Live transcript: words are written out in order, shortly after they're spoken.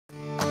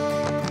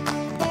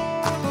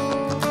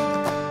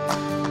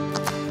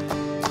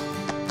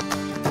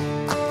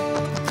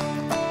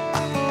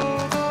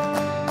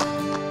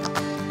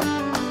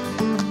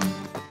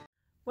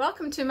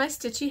welcome to my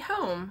Stitchy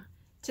home.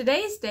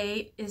 Today's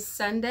date is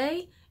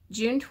Sunday,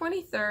 June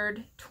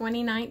 23rd,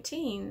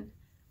 2019.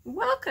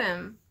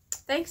 Welcome.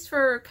 Thanks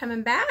for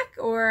coming back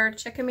or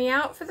checking me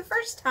out for the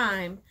first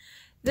time.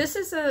 This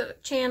is a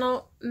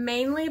channel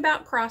mainly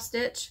about cross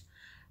stitch,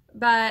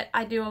 but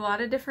I do a lot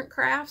of different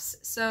crafts,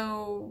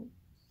 so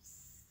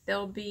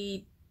there'll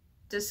be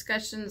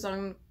discussions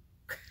on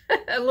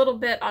a little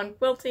bit on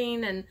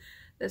quilting and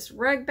this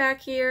rug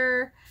back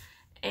here,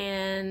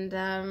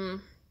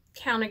 and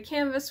counted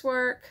canvas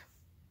work,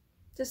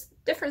 just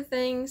different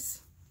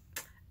things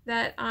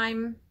that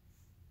I'm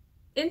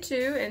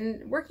into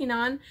and working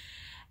on.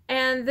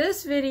 And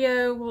this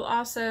video will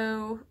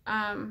also,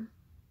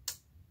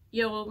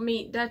 you'll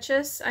meet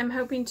Duchess. I'm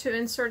hoping to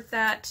insert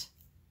that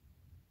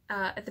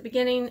at the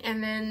beginning,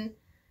 and then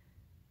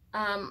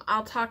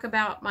I'll talk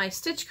about my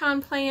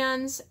StitchCon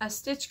plans. A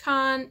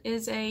StitchCon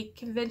is a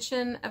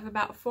convention of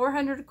about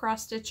 400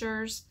 cross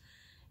stitchers,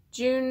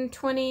 June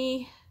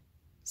 27th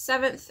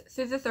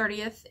through the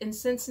 30th in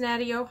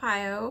Cincinnati,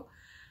 Ohio,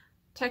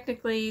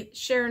 technically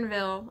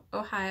Sharonville,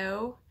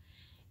 Ohio,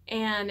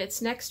 and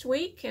it's next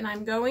week, and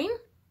I'm going,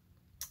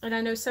 and I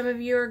know some of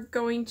you are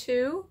going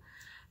too.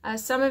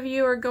 Some of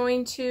you are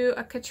going to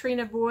a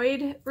Katrina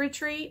Boyd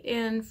retreat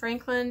in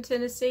Franklin,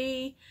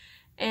 Tennessee,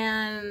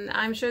 and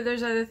I'm sure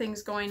there's other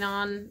things going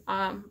on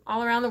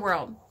all around the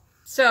world.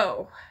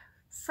 So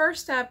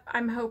first up,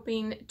 I'm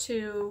hoping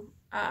to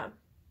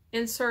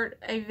insert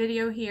a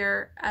video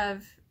here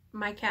of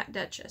my cat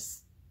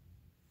Duchess.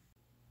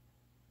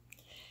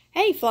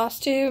 Hey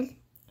FlossTube,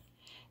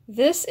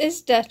 this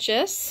is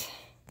Duchess,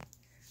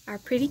 our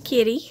pretty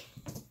kitty.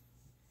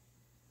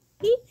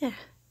 Yeah,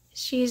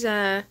 she's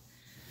I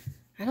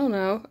don't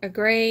know, a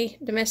gray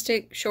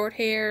domestic short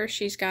hair.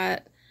 She's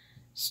got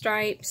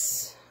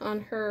stripes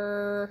on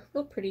her,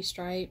 real pretty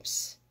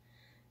stripes.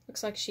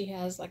 Looks like she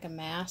has like a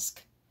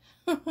mask,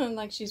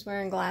 like she's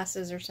wearing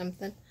glasses or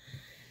something.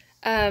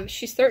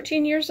 She's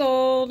 13 years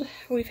old.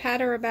 We've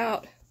had her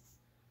about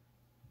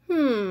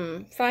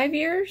 5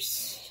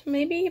 years,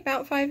 maybe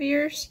about 5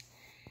 years.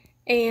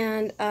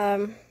 And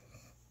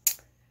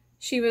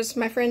she was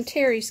my friend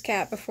Terry's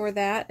cat before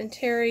that, and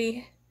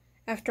Terry,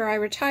 after I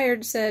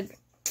retired, said,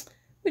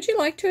 "Would you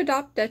like to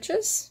adopt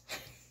Duchess?"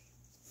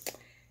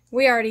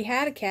 We already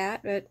had a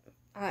cat, but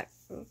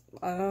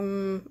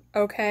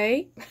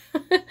okay.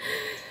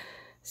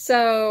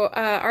 So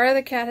our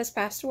other cat has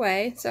passed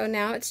away, so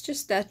now it's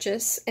just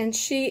Duchess, and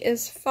she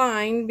is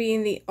fine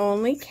being the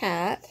only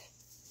cat.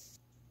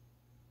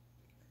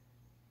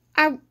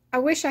 I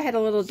wish I had a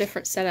little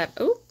different setup.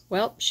 Oh,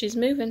 well, she's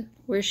moving.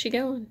 Where's she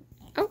going?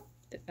 Oh,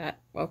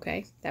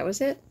 okay, that was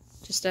it.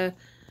 Just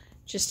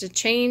a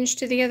change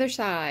to the other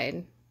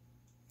side.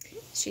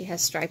 She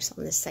has stripes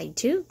on this side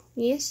too.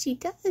 Yes, she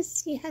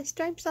does. She has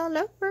stripes all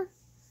over.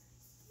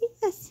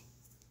 Yes.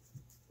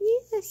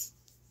 Yes.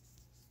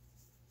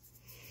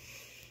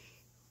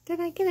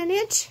 Did I get an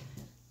itch?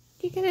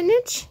 Did you get an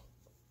itch?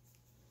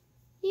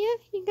 Yeah,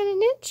 you got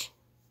an itch?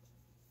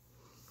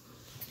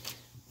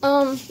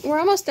 We're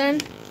almost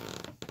done.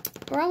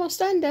 We're almost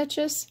done,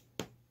 Duchess.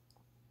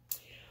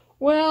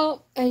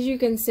 Well, as you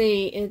can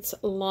see, it's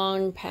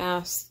long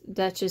past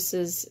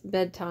Duchess's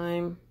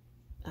bedtime.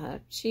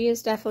 She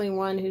is definitely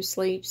one who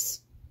sleeps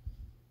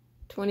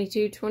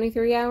 22,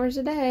 23 hours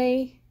a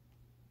day.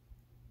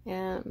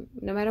 No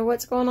matter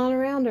what's going on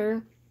around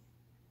her.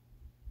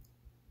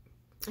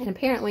 And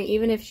apparently,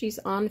 even if she's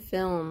on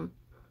film,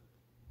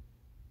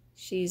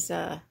 she's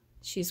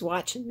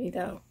watching me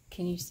though.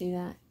 Can you see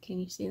that? Can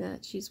you see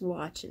that? She's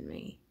watching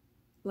me.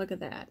 Look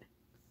at that.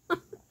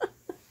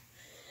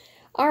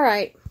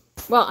 Alright.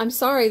 Well, I'm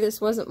sorry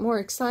this wasn't more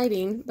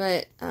exciting,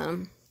 but,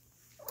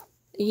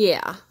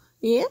 yeah.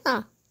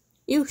 Yeah.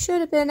 You should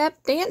have been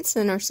up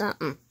dancing or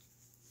something.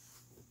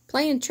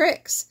 Playing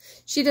tricks.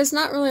 She does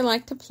not really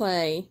like to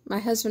play. My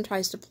husband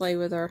tries to play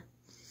with her,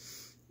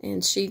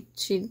 and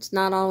she's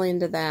not all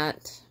into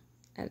that.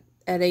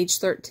 At age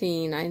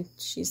 13,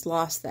 she's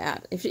lost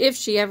that. If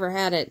she ever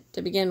had it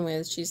to begin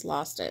with, she's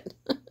lost it.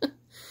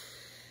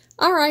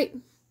 All right.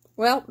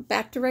 Well,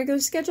 back to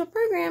regular scheduled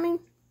programming.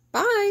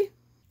 Bye.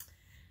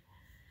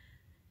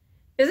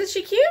 Isn't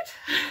she cute?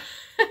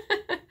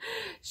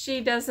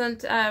 She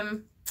doesn't,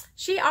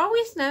 she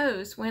always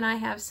knows when I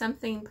have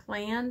something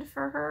planned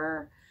for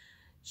her.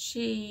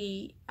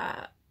 She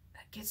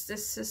gets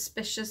this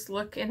suspicious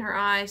look in her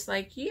eyes,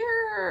 like,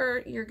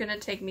 you're gonna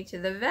take me to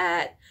the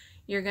vet,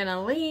 you're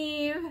gonna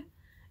leave,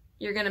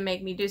 you're gonna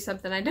make me do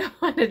something I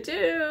don't want to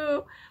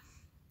do,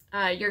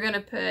 you're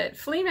gonna put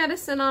flea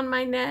medicine on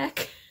my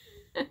neck.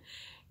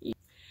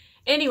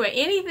 Anyway,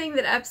 anything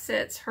that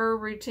upsets her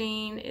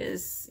routine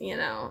is, you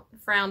know,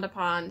 frowned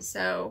upon.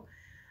 So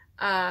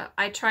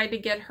I tried to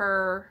get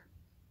her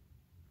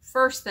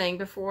first thing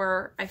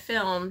before I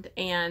filmed,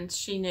 and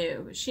she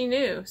knew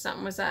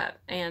something was up,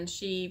 and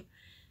she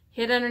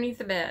hid underneath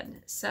the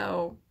bed.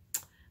 So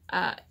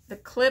the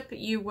clip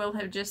you will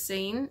have just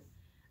seen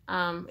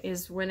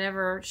is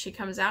whenever she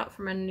comes out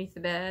from underneath the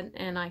bed,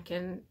 and I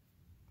can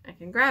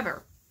grab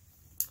her.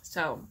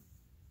 So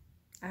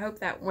I hope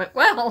that went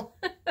well.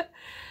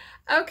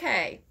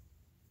 Okay.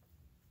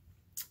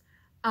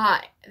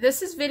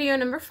 This is video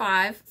number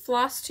 5,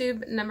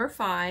 FlossTube number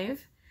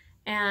 5,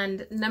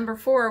 and number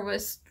 4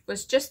 was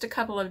just a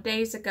couple of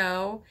days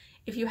ago.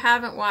 If you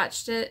haven't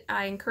watched it,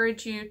 I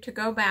encourage you to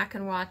go back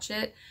and watch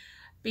it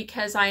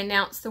because I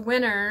announced the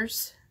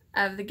winners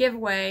of the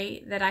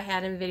giveaway that I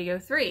had in video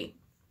 3.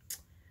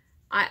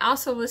 I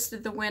also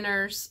listed the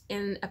winners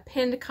in a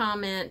pinned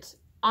comment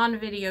on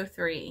video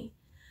 3.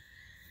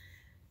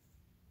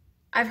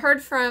 I've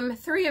heard from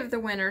 3 of the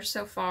winners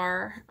so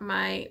far.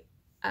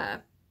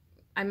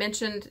 I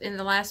mentioned in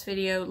the last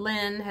video,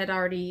 Lynn had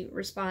already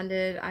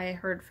responded. I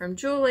heard from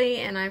Julie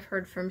and I've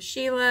heard from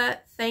Sheila.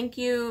 Thank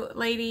you,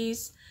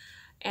 ladies.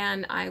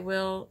 And I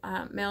will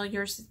mail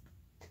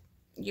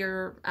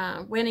your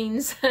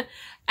winnings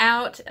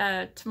out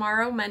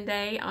tomorrow,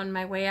 Monday, on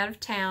my way out of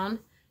town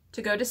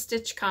to go to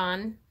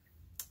StitchCon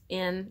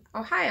in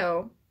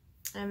Ohio.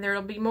 And there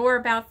will be more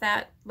about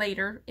that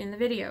later in the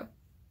video.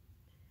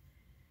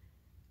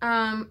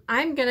 I'm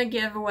going to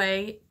give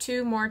away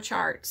 2 more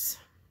charts.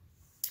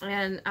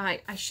 And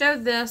I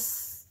showed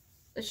this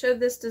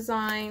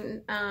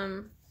design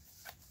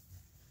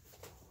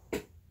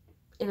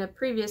in a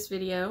previous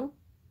video.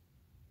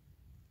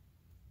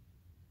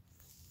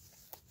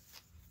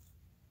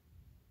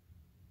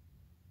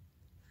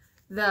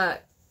 The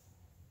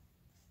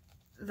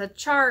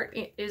chart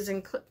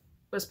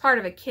was part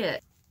of a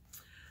kit,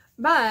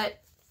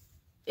 but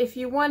if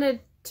you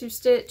wanted to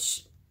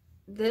stitch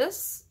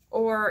this,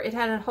 or it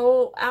had a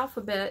whole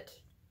alphabet,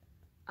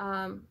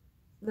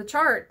 the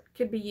chart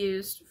could be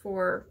used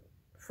for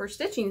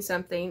stitching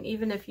something,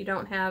 even if you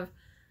don't have,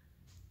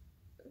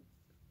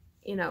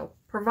 you know,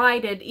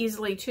 provided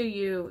easily to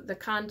you the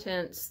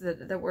contents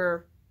that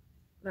were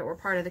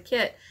part of the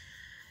kit.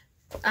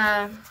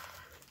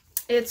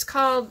 It's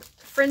called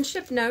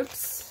Friendship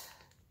Notes,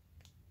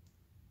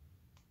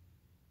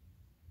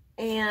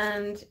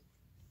 and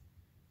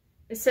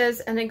it says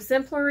an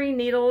exemplary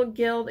Needle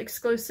Guild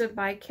exclusive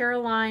by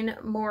Caroline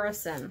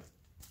Morrison.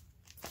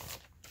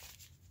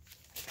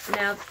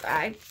 Now,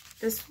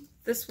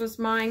 this was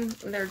mine.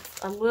 There's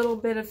a little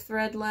bit of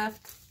thread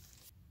left.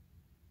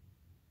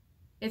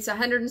 It's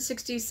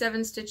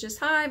 167 stitches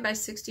high by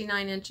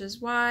 69 inches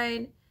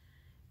wide,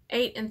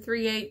 8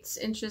 3/8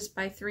 inches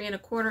by 3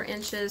 1/4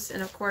 inches.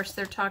 And of course,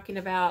 they're talking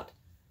about,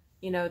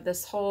 you know,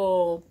 this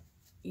whole,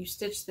 you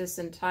stitch this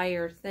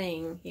entire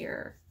thing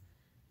here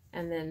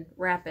and then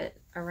wrap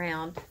it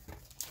around.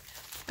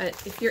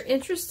 But if you're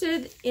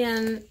interested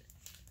in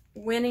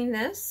winning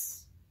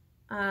this,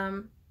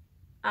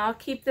 I'll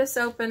keep this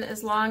open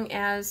as long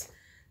as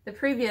the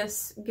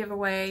previous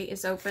giveaway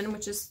is open,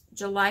 which is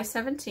July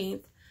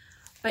 17th.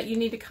 But you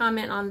need to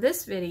comment on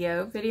this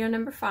video, video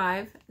number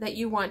 5, that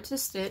you want to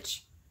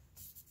stitch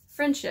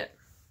Friendship.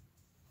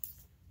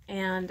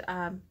 And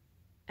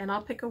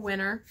I'll pick a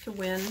winner to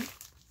win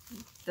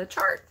the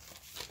chart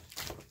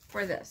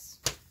for this.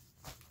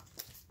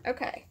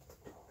 Okay.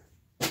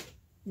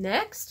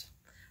 Next,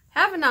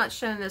 have not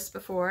shown this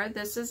before.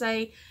 This is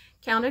a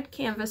counted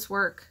canvas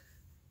work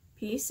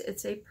piece.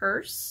 It's a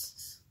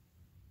purse.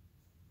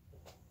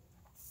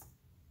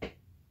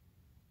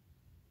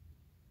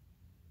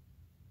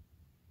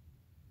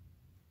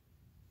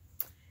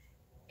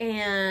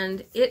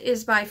 And it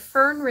is by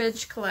Fern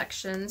Ridge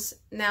Collections.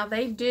 Now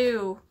they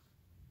do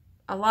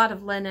a lot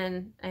of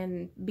linen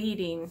and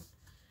beading.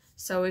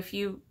 So if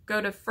you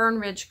go to Fern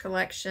Ridge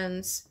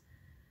Collections,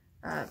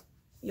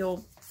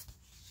 you'll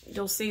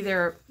see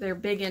they're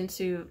big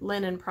into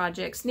linen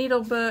projects,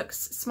 needle books,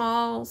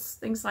 smalls,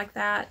 things like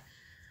that,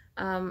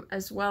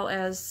 as well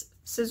as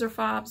scissor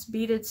fobs,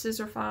 beaded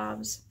scissor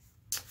fobs.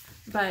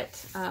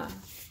 But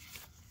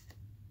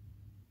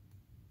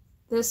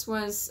this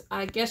was,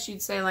 I guess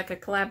you'd say, like a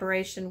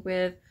collaboration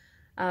with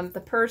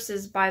the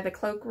purses by the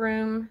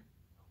Cloakroom.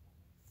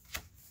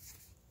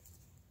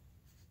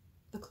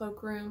 The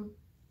Cloakroom.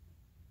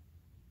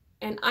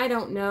 And I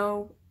don't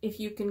know if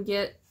you can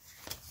get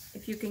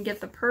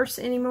the purse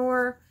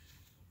anymore.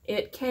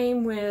 It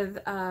came with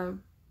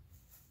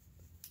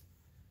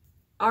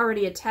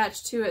already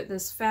attached to it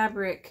this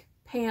fabric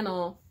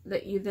panel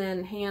that you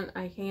then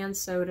hand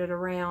sewed it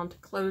around to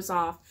close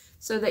off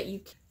so that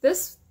you,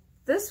 this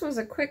was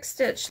a quick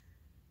stitch.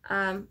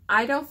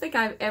 I don't think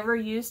I've ever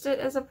used it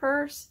as a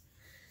purse.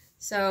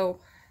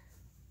 So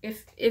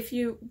if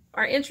you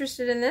are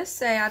interested in this,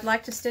 say I'd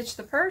like to stitch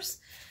the purse,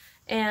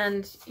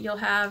 and you'll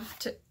have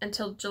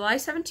until July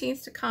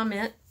 17th to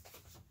comment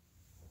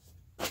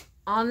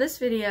on this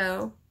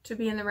video to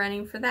be in the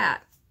running for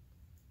that.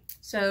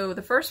 So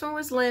the first one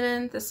was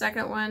linen, the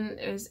second one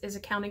is a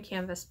counted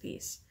canvas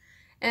piece.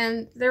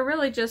 And they're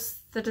really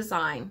just the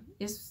design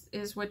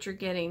is what you're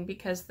getting,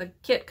 because the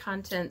kit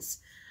contents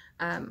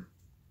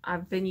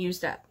I've been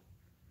used up.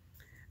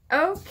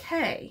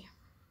 Okay,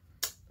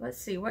 let's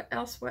see, what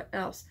else?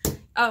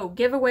 Oh,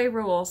 giveaway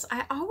rules.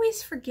 I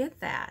always forget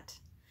that.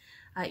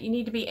 You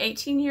need to be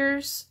 18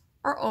 years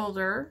or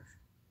older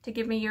to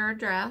give me your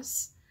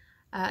address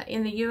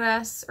in the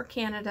US or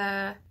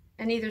Canada,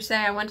 and either say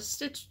I want to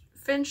stitch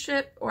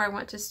Friendship or I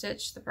want to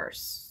stitch the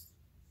purse.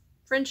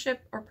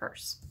 friendship or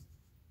purse.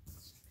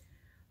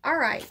 All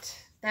right,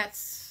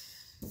 that's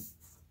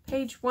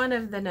page 1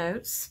 of the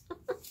notes.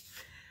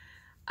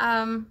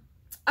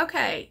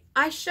 Okay,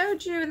 I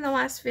showed you in the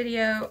last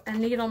video a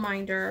needle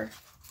minder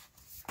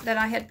that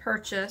I had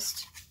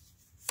purchased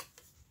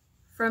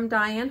from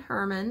Diane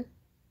Herman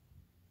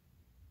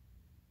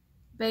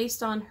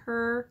based on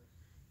her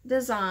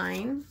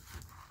design.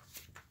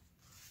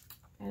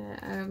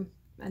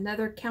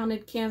 Another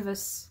counted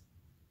canvas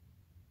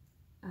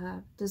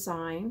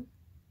design.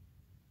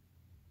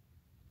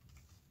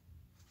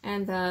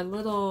 And the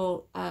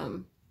little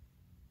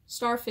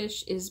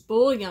starfish is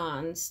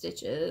bullion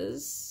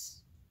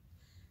stitches.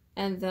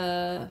 And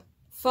the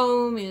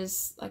foam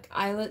is like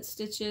eyelet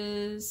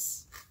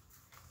stitches.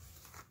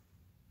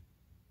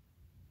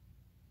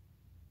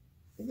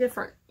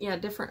 Different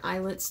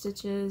eyelet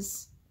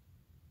stitches.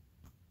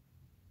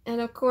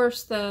 And of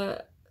course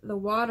the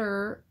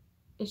water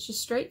is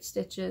just straight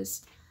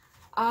stitches.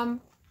 I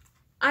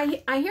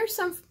hear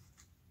some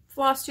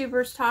floss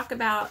tubers talk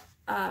about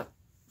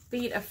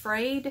being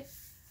afraid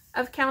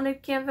of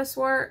counted canvas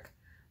work.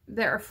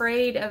 They're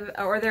afraid of,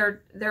 or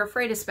they're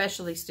afraid of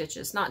specialty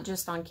stitches, not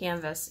just on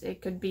canvas.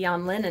 It could be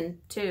on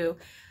linen too.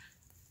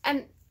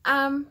 And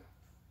I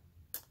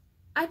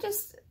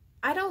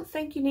don't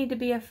think you need to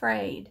be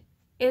afraid.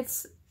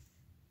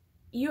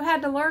 You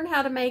had to learn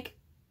how to make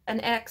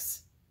an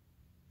X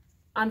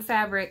on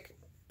fabric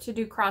to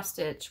do cross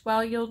stitch.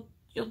 Well, you'll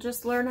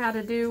just learn how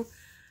to do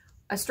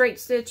a straight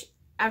stitch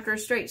after a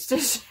straight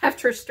stitch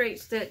after a straight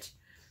stitch.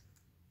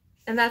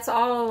 And that's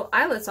all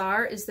eyelets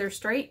are, is they're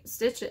straight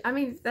stitches. I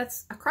mean,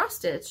 that's a cross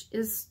stitch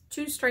is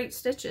 2 straight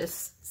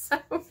stitches. So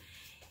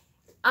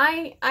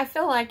I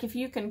feel like if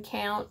you can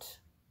count,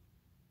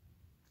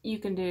 you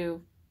can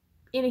do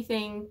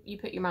anything you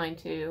put your mind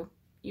to.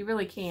 You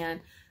really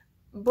can.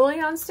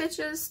 Bullion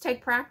stitches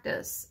take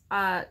practice.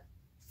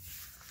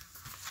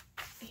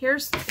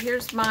 Here's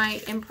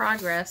my in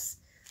progress.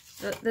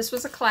 This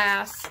was a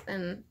class,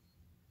 and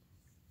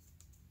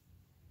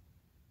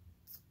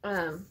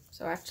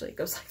so actually it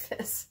goes like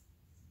this.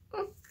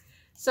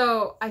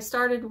 So I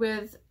started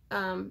with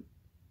the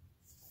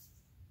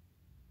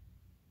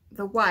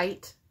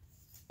white,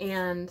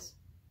 and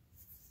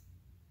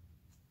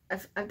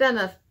I've done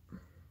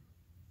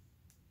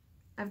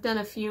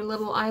a few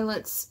little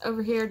eyelets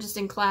over here just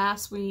in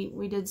class.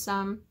 We did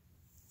some.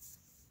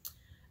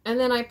 And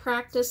then I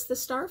practiced the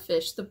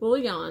starfish, the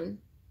bullion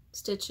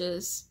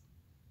stitches.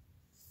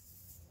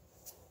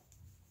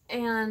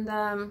 And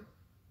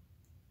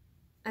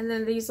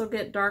then these will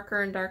get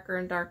darker and darker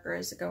and darker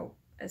as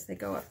they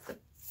go up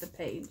the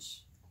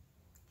page.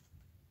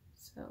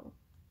 So,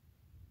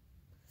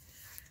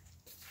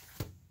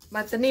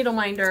 but the needle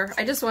minder,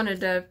 I just wanted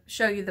to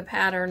show you the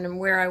pattern and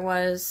where I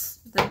was.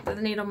 The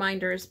needle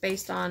minder is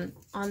based on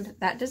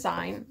that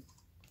design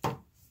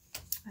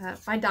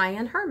by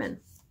Diane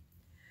Herman.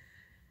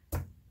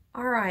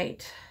 All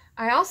right.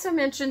 I also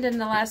mentioned in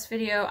the last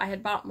video I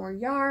had bought more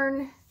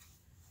yarn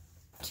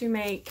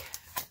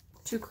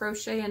to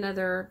crochet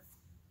another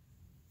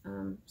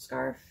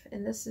scarf,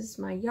 and this is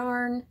my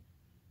yarn,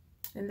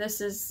 and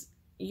this is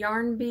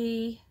Yarn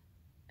Bee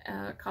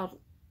called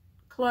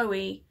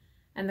Chloe,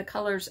 and the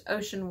color's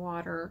Ocean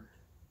Water.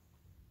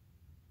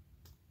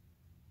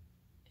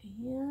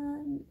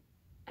 And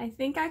I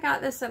think I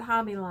got this at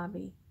Hobby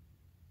Lobby.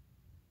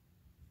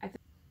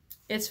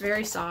 It's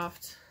very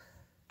soft,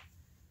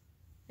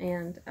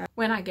 and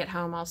when I get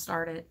home I'll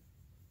start it.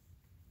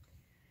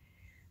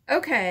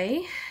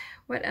 Okay,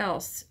 what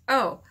else?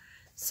 Oh,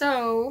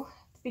 so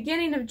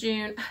beginning of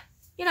June,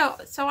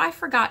 so I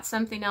forgot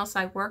something else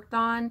I worked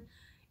on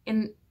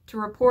to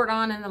report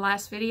on in the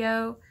last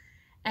video,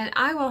 and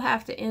I will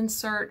have to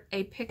insert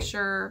a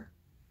picture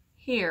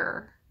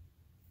here.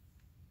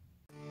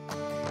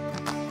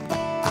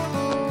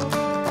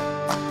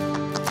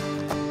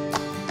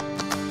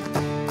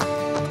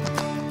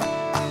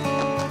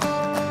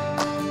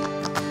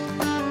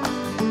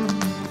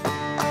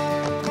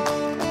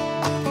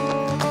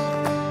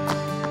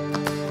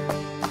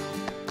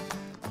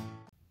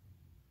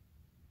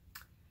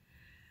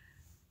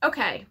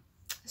 Okay,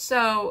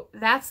 so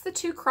that's the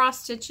 2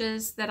 cross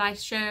stitches that I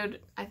showed,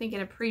 I think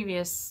in a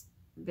previous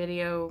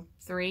video,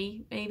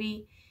 3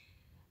 maybe.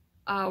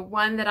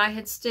 One that I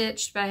had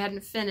stitched but I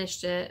hadn't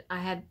finished it. I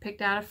had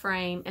picked out a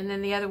frame, and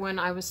then the other one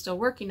I was still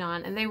working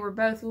on, and they were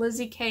both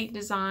Lizzie Kate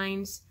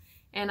designs,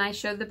 and I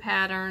showed the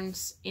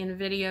patterns in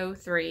video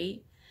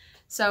 3.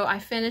 So I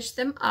finished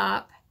them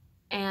up,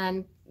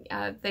 and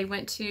they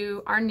went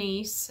to our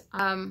niece.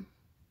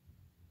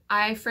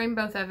 I framed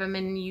both of them,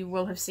 and you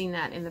will have seen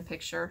that in the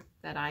picture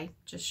that I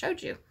just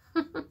showed you.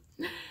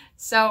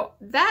 So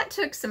that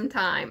took some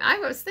time. I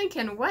was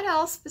thinking, what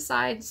else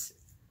besides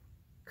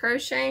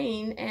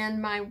crocheting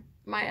and my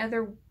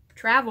other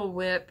travel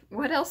whip,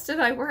 what else did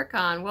I work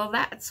on? Well,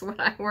 that's what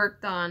I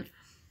worked on.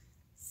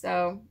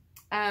 So,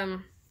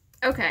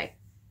 okay.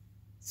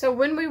 So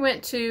when we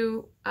went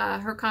to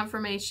her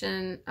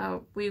confirmation,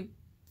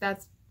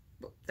 that's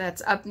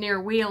up near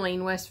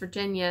Wheeling, West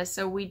Virginia.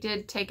 So we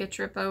did take a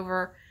trip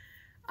over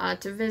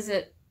to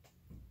visit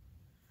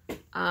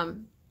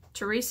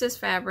Theresa's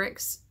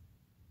Fabrics,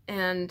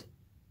 and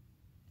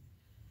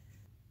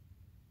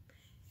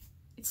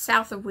it's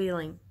south of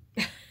Wheeling.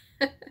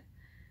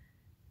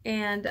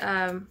 And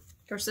of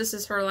course this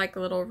is her like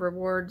little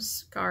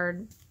rewards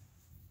card,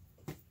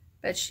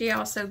 but she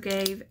also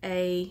gave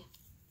a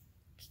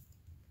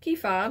key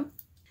fob.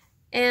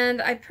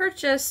 And I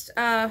purchased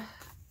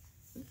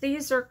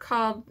these are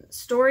called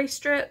story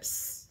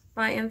strips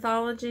by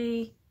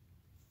Anthology.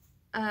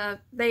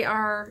 They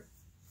are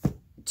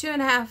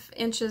 2.5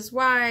 inches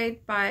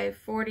wide by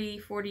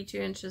 42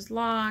 inches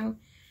long,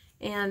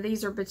 and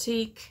these are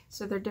batik,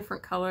 so they're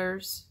different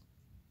colors.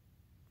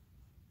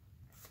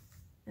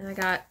 And I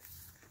got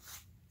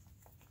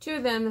 2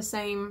 of them the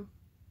same.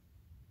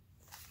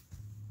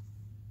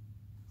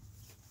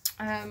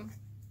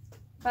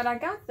 But I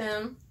got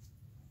them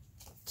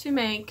to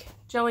make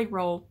jelly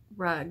roll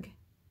rug,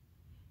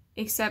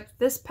 except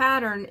this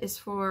pattern is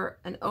for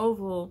an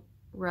oval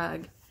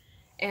rug,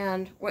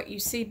 and what you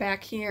see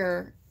back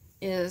here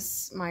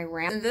is my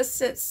round. And this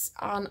sits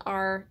on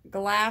our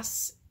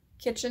glass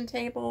kitchen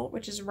table,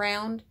 which is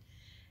round,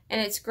 and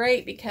it's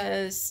great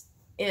because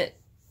it,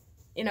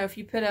 you know, if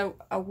you put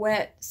a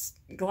wet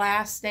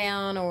glass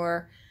down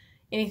or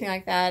anything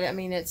like that, I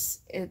mean, it's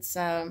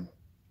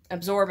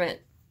absorbent,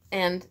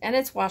 and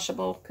it's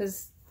washable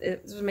because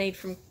it was made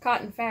from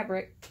cotton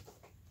fabric.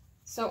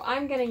 So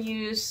I'm gonna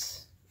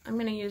use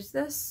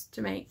this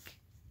to make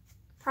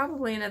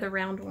probably another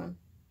round one.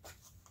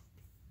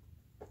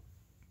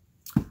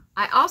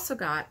 I also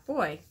got,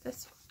 boy,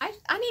 this I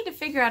need to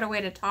figure out a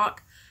way to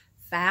talk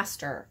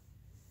faster.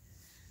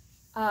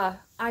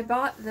 I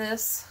bought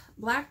this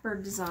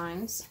Blackbird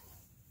Designs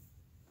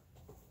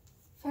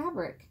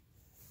fabric.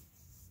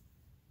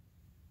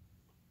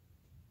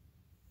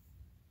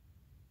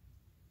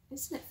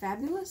 Isn't it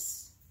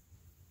fabulous?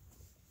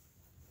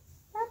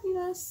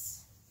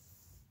 Fabulous.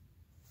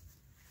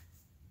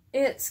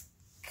 It's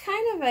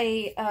kind of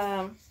a,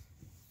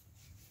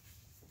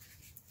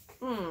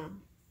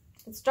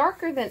 it's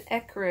darker than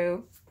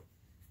ecru,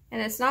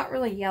 and it's not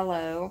really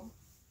yellow.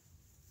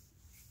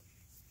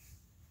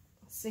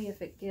 Let's see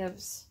if it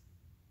gives.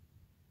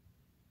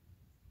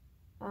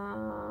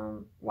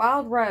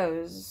 Wild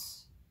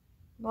Rose,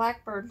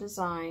 Blackbird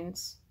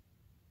Designs.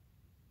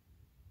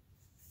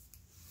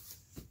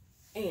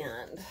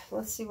 And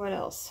let's see what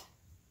else.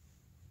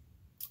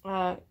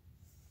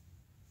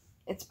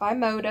 It's by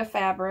Moda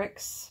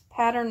Fabrics,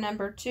 pattern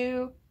number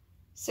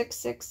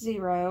 2660,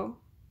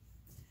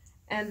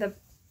 and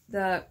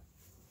the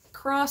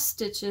cross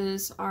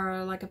stitches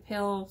are like a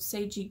pale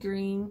sagey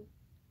green.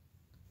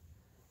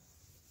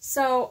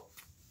 So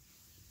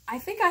I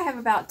think I have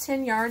about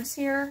 10 yards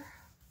here,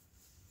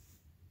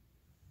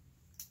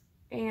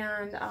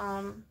 and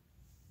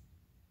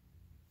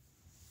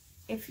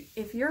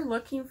if you're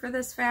looking for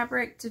this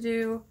fabric to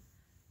do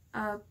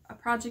a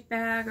project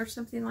bag or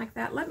something like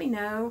that, let me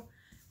know,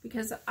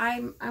 because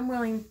I'm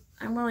willing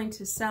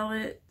to sell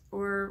it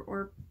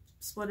or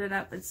split it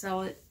up and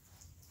sell it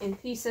in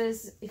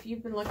pieces. If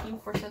you've been looking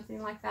for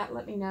something like that,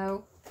 let me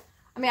know.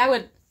 I mean, I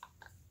would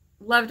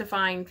love to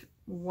find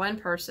one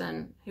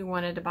person who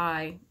wanted to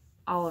buy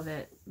all of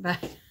it, but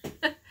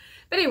but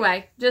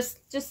anyway,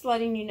 just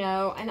letting you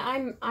know. And I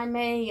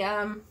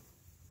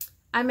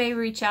may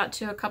reach out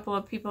to a couple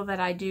of people that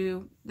I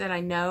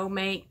know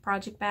make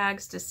project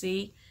bags to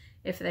see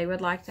if they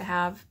would like to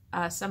have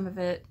some of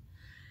it.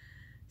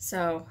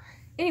 So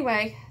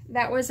anyway,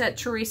 that was at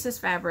Theresa's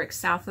Fabrics,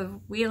 south of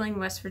Wheeling,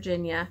 West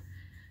Virginia,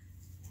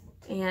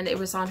 and it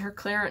was on her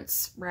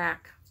clearance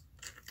rack.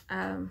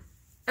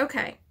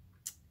 Okay,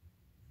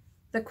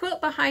 the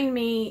quilt behind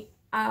me,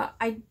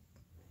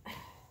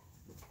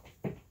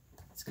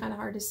 it's kind of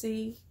hard to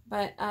see,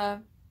 but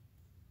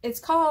it's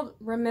called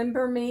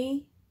Remember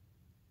Me,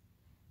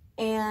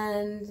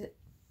 and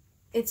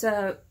it's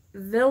a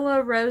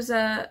Villa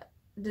Rosa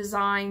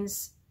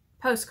Designs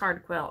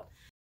postcard quilt.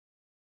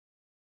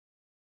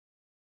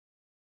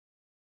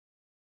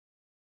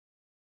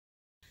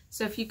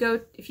 So if you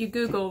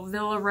Google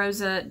Villa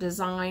Rosa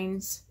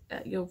Designs,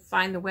 you'll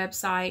find the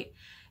website.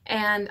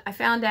 And I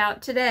found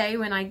out today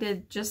when I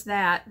did just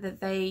that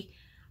they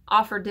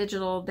offer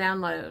digital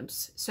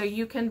downloads. So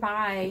you can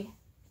buy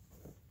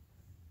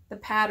the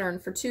pattern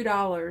for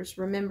 $2,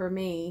 Remember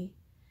Me.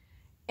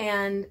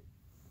 And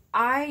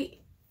I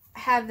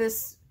found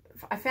this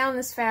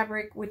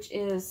fabric, which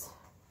is,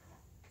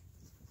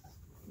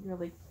 you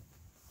really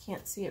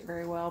can't see it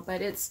very well,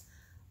 but it's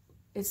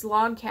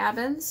log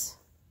cabins.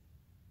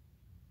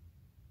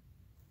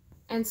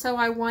 And so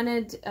I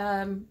wanted,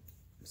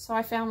 so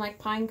I found like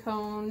pine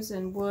cones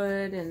and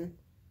wood, and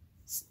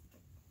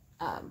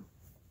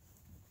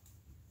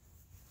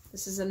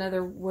this is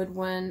another wood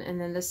one,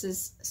 and then this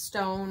is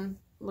stone,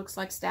 looks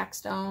like stacked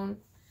stone.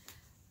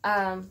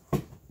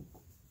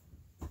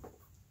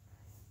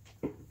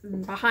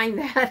 Behind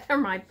that are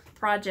my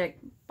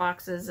project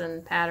boxes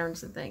and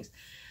patterns and things.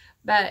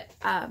 But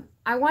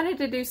I wanted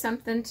to do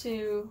something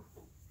to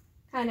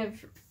kind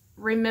of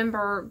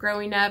remember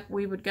growing up,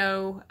 we would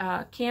go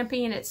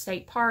camping at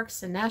state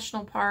parks and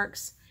national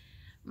parks.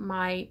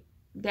 My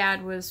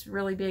dad was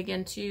really big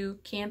into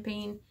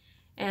camping,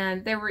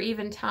 and there were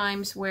even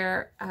times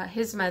where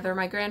his mother,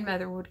 my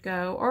grandmother, would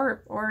go,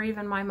 or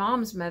even my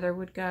mom's mother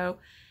would go,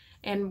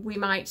 and we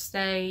might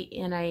stay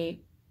in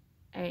a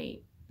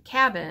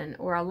cabin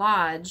or a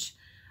lodge,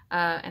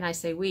 and I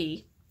say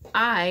we,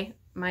 I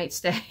might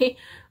stay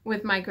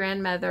with my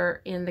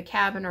grandmother in the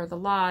cabin or the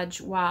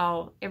lodge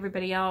while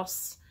everybody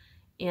else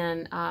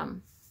in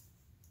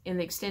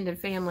the extended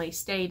family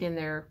stayed in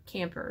their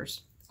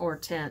campers or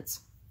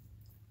tents.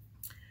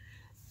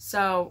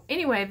 So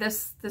anyway,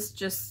 this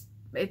just,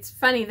 it's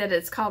funny that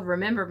it's called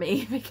Remember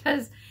Me,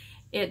 because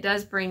it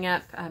does bring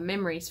up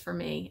memories for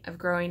me of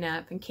growing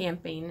up and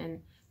camping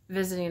and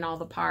visiting all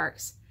the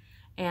parks.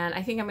 And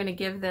I think I'm going to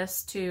give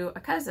this to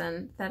a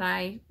cousin that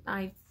I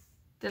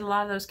did a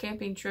lot of those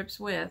camping trips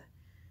with.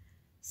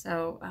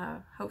 So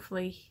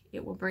hopefully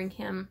it will bring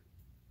him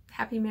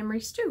happy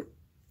memories too.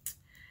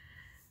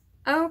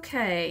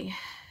 Okay.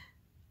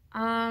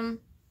 At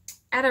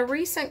a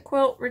recent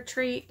quilt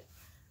retreat,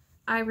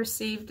 I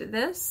received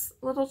this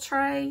little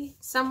tray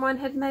someone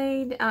had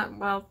made.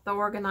 Well, the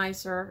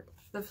organizer,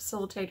 the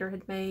facilitator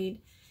had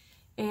made.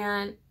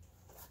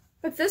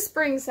 But this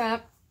brings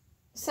up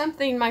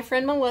something my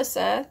friend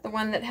Melissa, the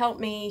one that helped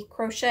me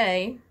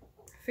crochet,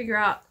 figure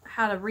out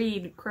how to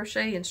read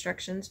crochet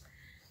instructions,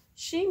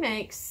 she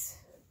makes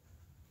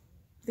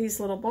these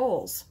little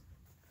bowls.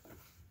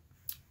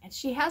 And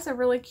she has a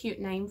really cute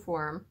name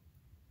for them.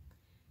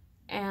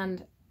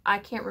 And I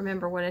can't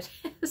remember what it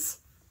is.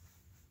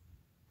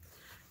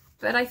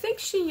 But I think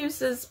she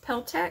uses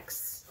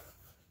Peltex,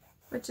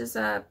 which is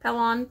a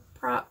Pellon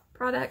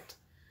product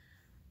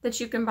that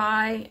you can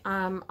buy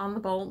on the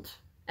bolt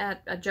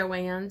at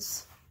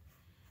Joann's.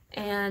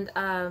 And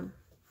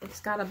it's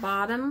got a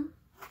bottom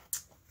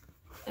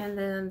and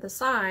then the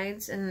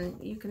sides, and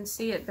you can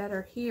see it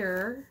better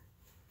here.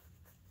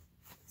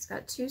 It's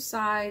got two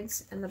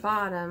sides and the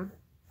bottom.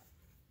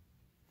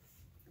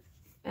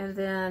 And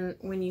then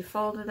when you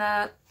fold it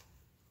up,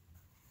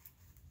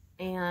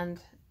 and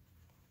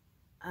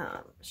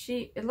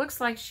it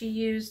looks like she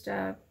used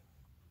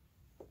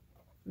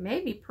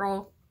maybe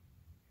pearl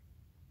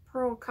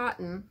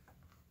cotton.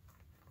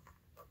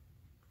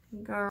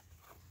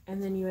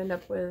 And then you end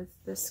up with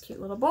this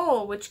cute little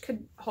bowl, which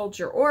could hold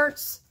your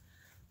orts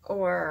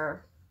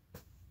or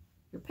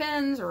your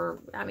pens,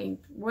 or I mean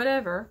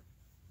whatever,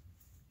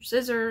 your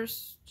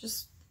scissors.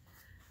 Just,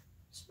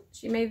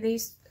 she made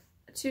these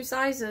two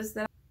sizes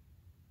that,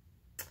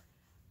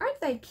 aren't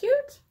they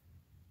cute?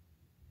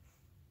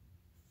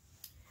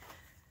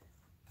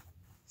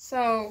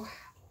 So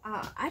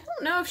I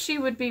don't know if she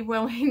would be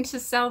willing to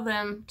sell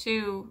them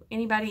to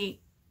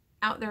anybody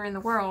out there in the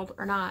world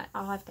or not.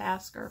 I'll have to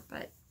ask her,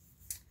 but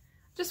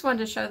just wanted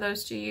to show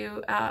those to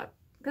you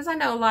because I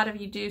know a lot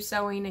of you do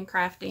sewing and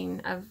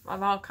crafting of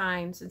all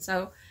kinds, and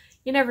so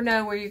you never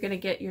know where you're going to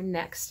get your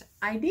next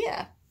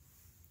idea.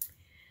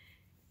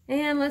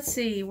 And let's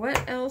see,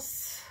 what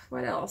else?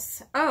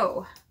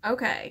 Oh,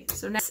 okay,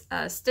 so next,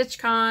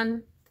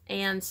 StitchCon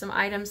and some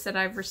items that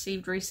I've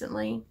received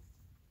recently.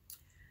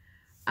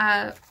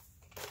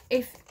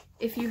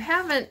 If you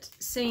haven't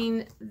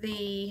seen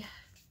the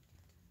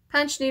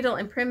Punch Needle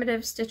and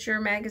Primitive Stitcher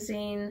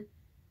magazine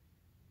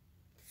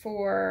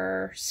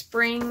for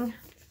spring,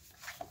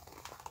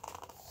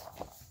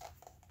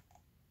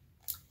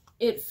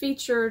 it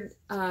featured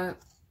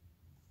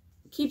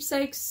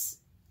Keepsakes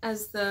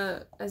as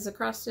a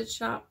cross stitch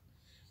shop,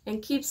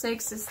 and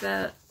Keepsakes is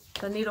the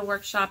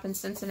needlework shop in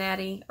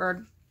Cincinnati,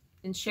 or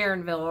in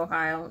Sharonville,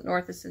 Ohio,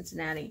 north of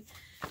Cincinnati.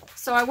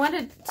 So I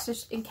wanted to,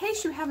 in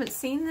case you haven't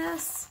seen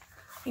this,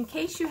 in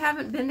case you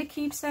haven't been to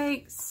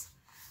Keepsakes,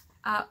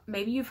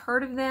 maybe you've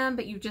heard of them,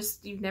 but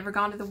you've never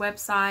gone to the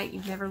website,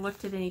 you've never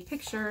looked at any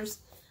pictures.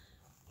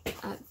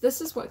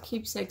 This is what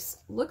Keepsakes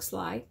looks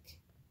like.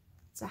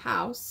 It's a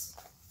house,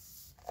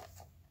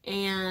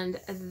 and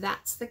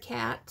that's the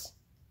cat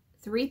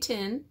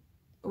 310,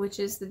 which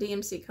is the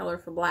DMC color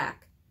for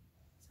black.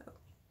 So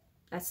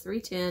that's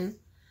 310.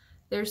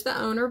 There's the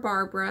owner,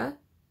 Barbara,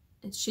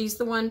 and she's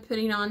the one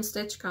putting on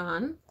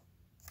StitchCon.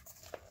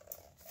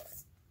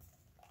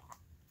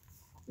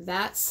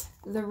 That's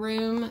the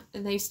room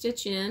they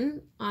stitch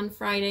in on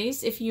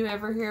Fridays. If you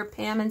ever hear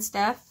Pam and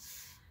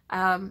Steph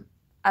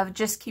of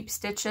Just Keep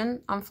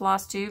Stitching on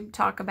FlossTube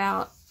talk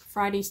about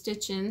Friday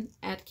stitching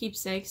at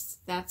Keepsakes,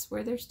 that's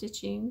where they're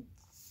stitching.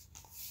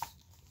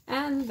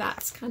 And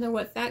that's kind of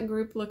what that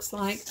group looks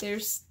like.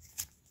 There's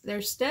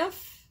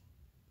Steph,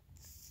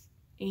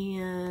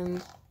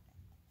 and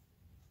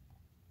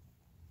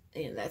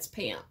that's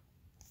Pam.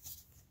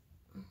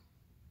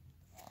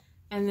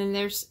 And then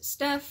there's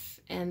Steph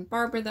and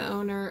Barbara, the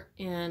owner,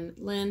 and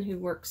Lynn, who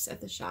works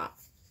at the shop.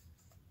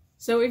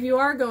 So if you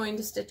are going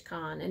to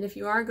StitchCon, and if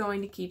you are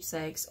going to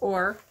Keepsakes,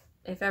 or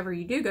if ever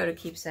you do go to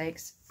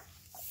Keepsakes,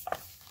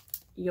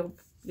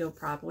 you'll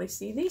probably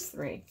see these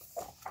three.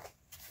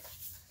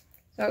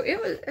 So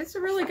it's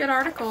a really good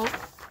article.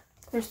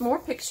 There's more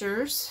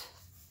pictures.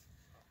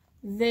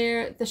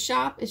 The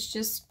shop is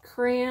just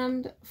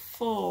crammed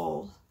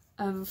full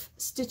of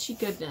stitchy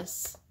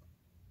goodness.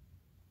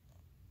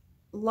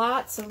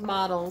 Lots of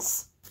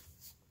models.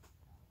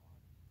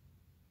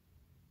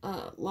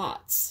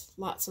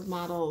 Lots of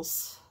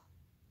models.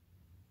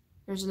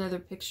 There's another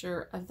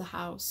picture of the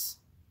house.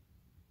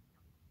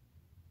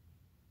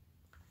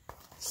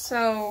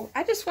 So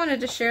I just wanted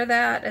to share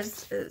that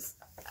as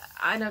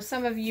I know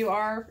some of you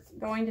are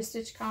going to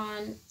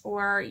StitchCon,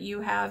 or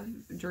you have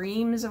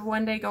dreams of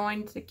one day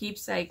going to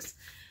Keepsakes.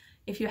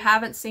 If you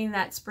haven't seen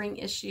that spring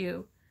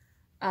issue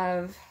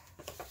of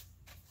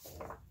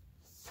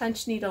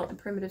Punch Needle and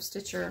Primitive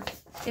Stitcher,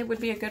 it would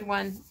be a good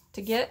one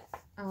to get,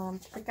 to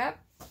pick up.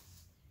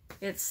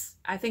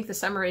 I think the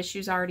summer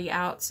issue's already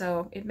out,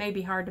 so it may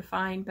be hard to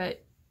find,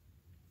 but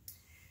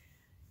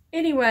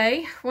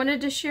anyway, wanted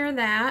to share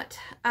that.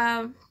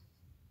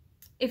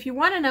 If you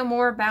want to know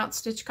more about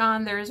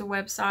StitchCon, there is a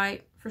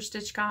website for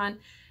StitchCon.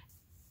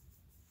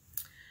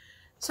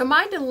 So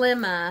my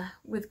dilemma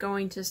with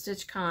going to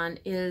StitchCon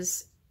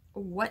is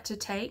what to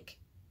take.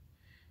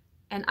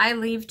 And I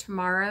leave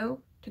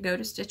tomorrow to go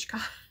to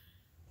StitchCon.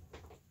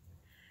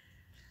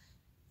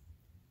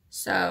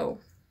 So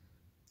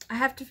I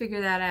have to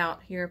figure that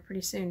out here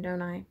pretty soon,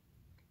 don't I?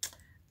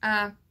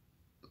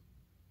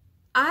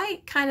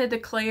 I kind of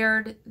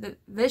declared that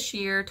this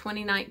year,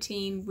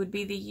 2019, would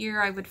be the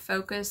year I would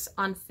focus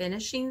on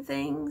finishing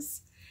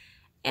things.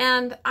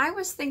 And I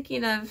was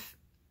thinking of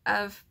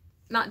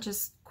not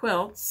just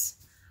quilts,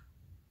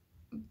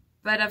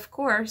 but of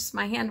course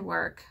my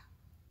handwork.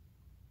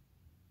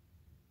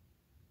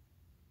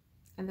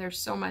 And there's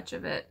so much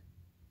of it.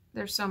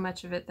 There's so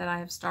much of it that I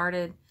have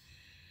started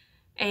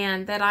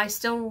and that I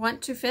still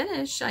want to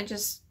finish. I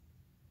just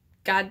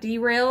got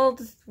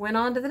derailed, went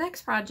on to the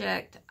next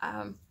project.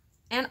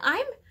 And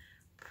I'm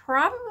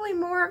probably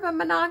more of a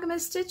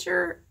monogamous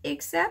stitcher,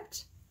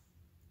 except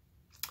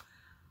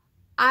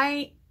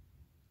I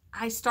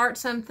start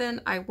something,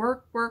 I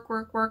work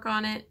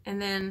on it,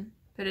 and then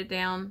put it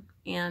down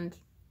and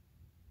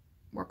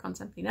work on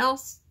something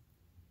else,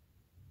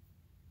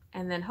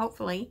 and then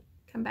hopefully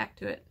come back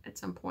to it at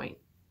some point.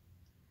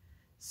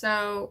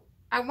 So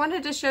I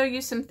wanted to show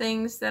you some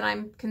things that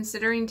I'm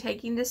considering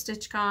taking to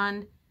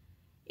StitchCon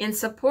in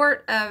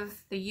support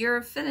of the year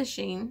of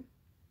finishing.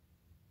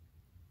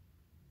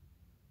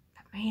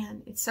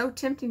 Man, it's so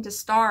tempting to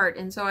start,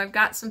 and so I've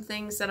got some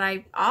things that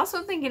I'm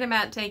also thinking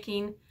about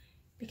taking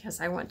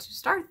because I want to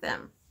start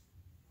them.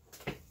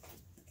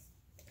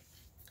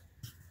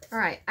 All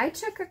right, I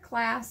took a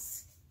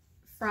class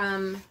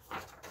from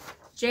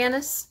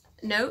Janice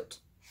Note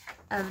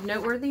of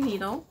Noteworthy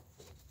Needle.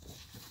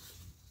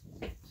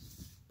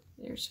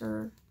 There's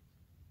her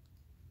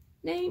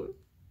name.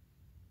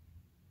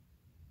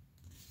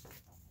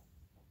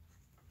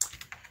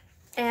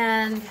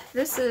 And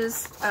this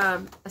is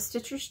a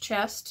Stitcher's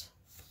Chest.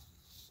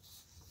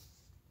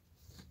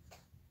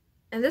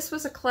 And this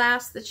was a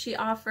class that she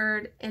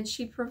offered, and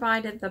she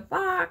provided the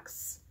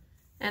box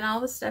and all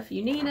the stuff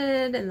you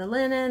needed, and the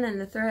linen and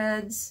the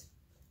threads.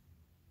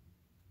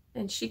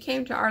 And she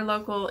came to our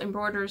local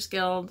Embroiderers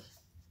Guild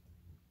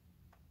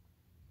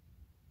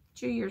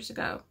 2 years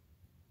ago.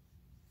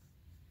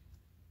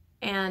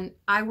 And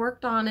I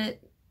worked on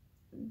it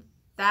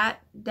that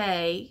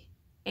day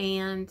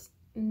and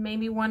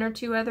maybe 1 or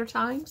 2 other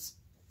times.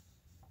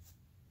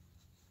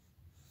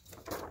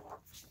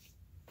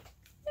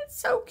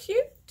 It's so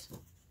cute.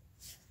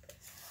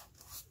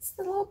 It's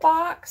the little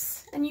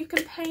box, and you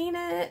can paint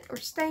it or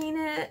stain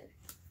it.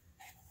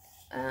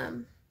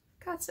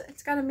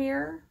 It's got a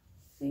mirror.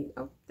 See,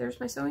 oh, there's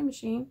my sewing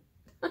machine.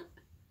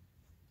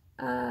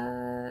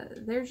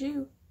 There's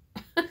you.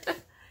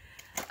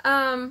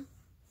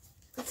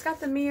 It's got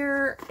the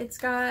mirror. It's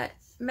got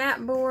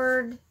mat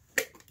board.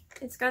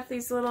 It's got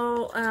these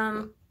little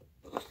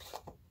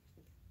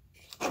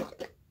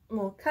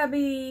little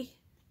cubby.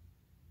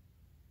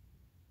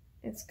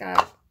 It's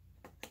got,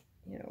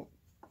 you know,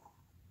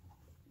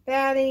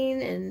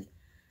 batting and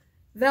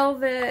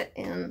velvet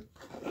and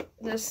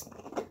just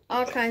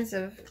all kinds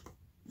of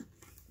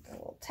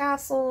little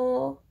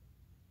tassel.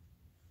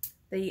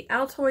 The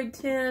Altoid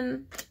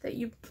tin that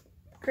you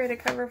create a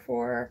cover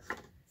for.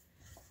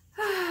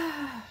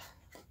 I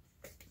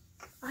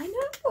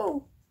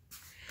know.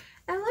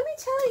 And let me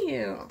tell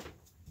you,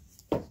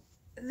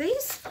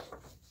 these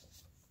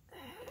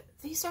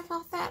are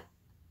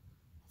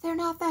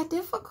not that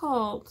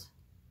difficult.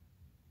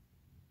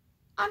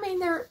 I mean,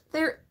 they're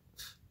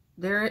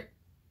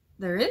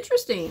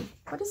interesting.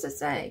 What does it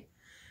say?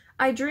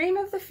 I dream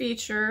of the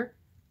future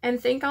and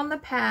think on the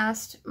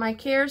past. My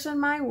cares and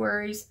my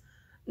worries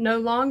no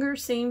longer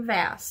seem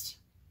vast.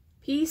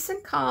 Peace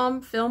and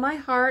calm fill my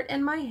heart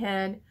and my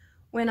head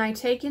when I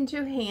take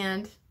into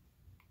hand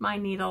my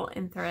needle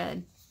and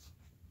thread.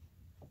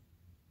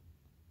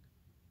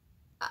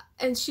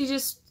 And she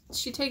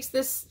takes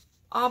this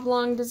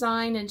oblong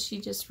design and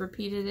she just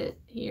repeated it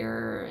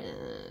here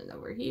and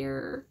over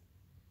here.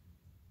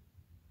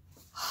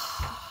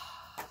 I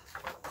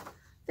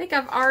think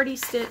I've already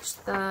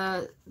stitched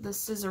the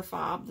scissor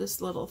fob,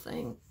 this little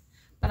thing,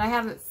 but I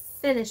haven't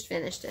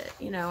finished it.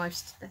 You know, I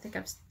think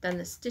I've done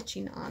the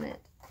stitching on it.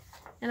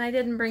 And I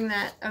didn't bring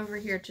that over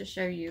here to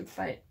show you,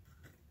 but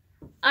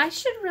I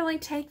should really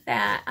take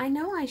that. I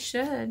know I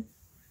should.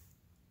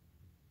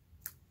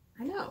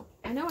 I know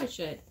I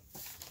should.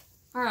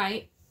 All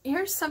right,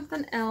 here's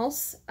something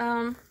else.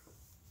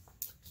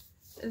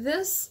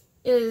 This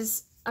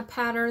is a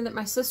pattern that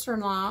my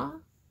sister-in-law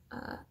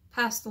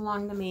passed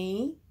along to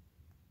me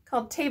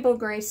called Table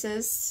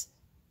Graces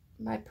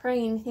by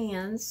Praying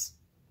Hands.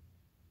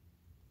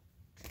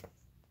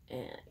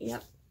 And,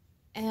 yep.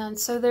 And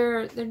so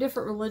they're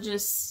different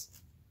religious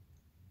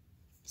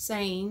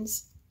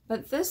sayings,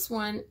 but this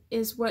one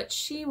is what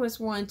she was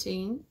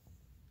wanting.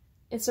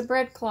 It's a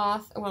bread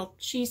cloth. Well,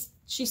 she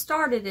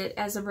started it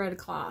as a bread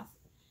cloth.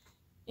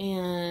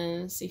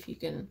 And see if you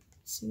can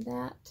see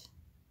that.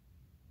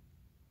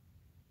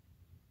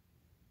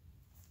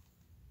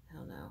 I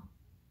don't know.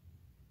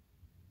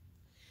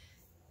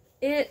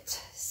 It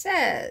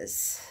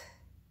says,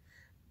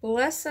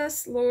 bless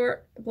us,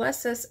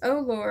 O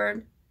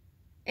Lord,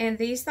 and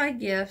these thy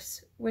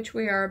gifts, which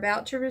we are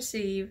about to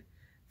receive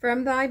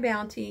from thy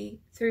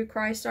bounty through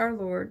Christ our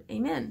Lord.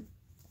 Amen.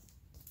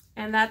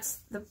 And that's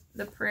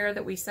the prayer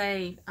that we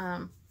say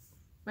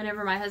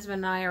whenever my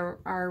husband and I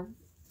are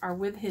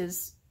with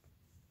his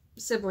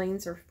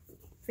siblings or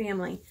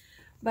family.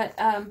 But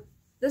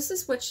this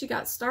is what she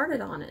got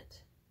started on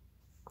it.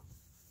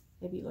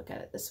 Maybe look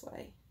at it this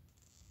way.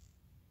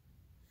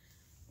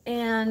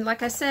 And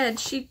like I said,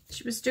 she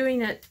was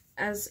doing it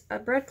as a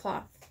bread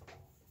cloth.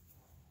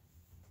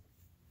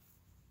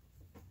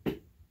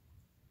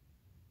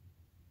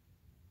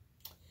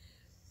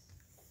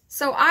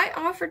 So I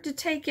offered to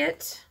take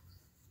it.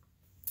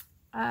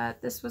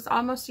 This was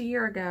almost a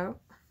year ago.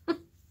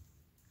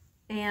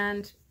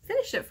 And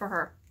finish it for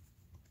her.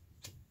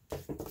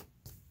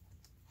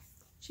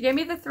 She gave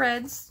me the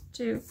threads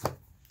too.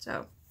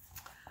 So,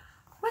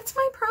 what's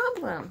my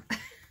problem?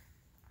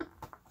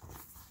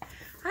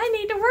 I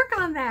need to work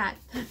on that.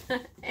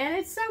 And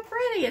it's so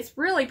pretty. It's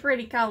really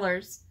pretty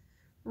colors.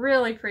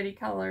 Really pretty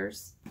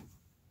colors.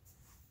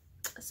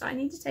 So I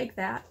need to take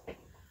that.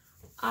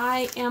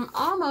 I am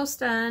almost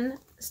done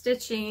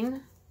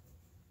stitching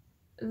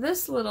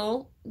this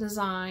little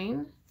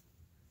design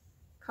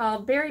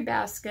called Berry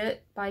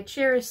Basket by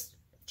Cherished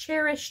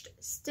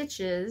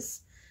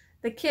Stitches.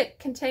 The kit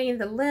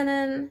contained the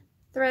linen,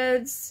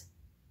 threads.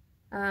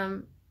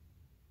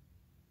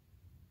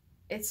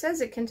 It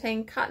says it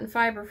contained cotton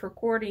fiber for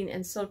cording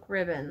and silk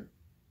ribbon.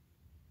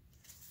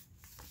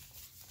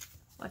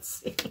 Let's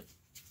see.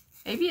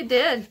 Maybe it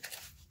did.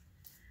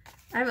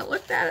 I haven't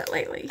looked at it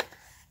lately.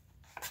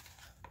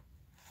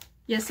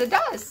 Yes, it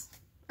does.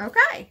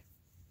 Okay.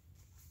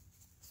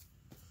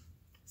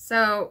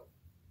 So,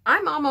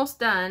 I'm almost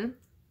done.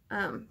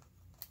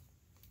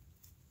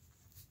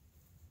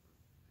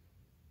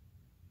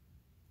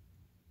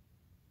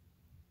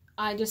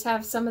 I just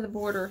have some of the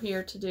border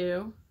here to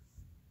do.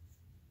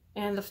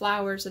 And the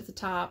flowers at the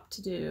top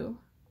to do.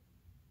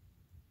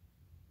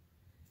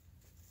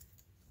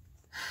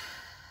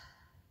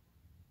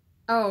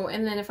 Oh,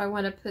 and then if I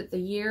want to put the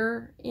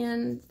year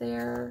in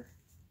there,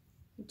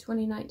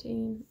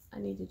 2019, I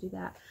need to do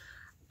that.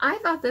 I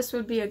thought this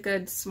would be a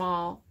good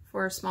small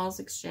for a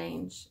smalls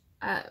exchange.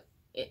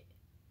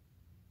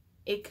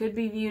 It could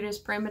be viewed as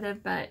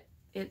primitive, but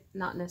it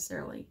not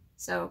necessarily.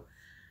 So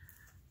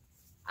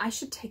I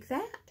should take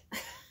that.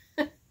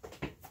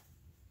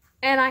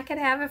 And I could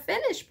have a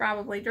finish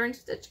probably during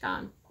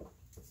StitchCon.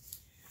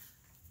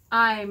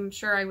 I'm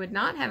sure I would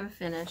not have a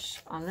finish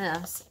on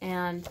this.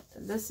 And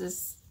this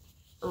is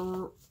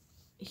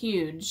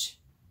huge.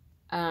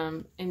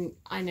 And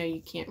I know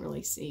you can't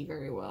really see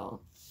very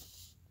well.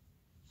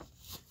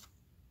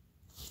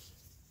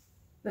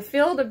 The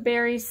Field of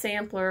Berries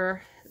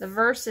sampler. The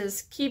verse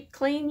is, keep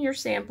clean your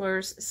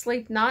samplers,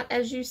 sleep not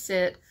as you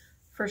sit,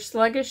 for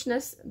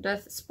sluggishness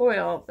doth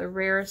spoil the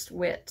rarest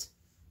wit.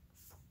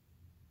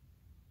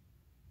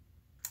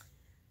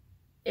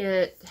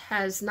 It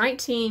has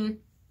 19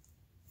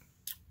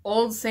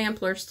 old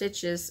sampler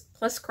stitches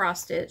plus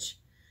cross stitch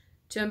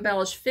to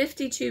embellish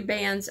 52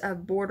 bands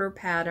of border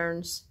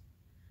patterns.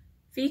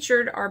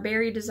 Featured are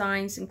berry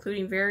designs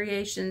including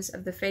variations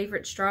of the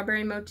favorite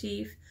strawberry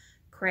motif,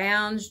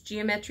 crowns,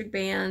 geometric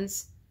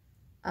bands,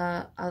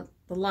 the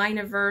line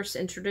of verse,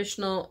 and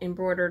traditional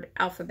embroidered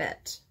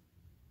alphabet.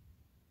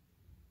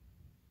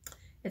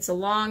 It's a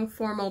long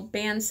formal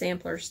band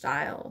sampler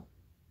style.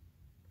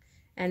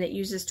 And it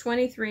uses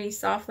 23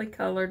 softly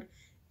colored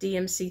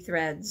DMC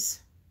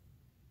threads.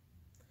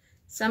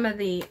 Some of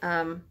the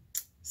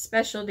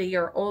specialty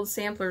or old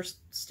sampler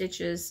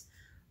stitches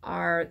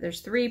are, there's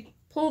 3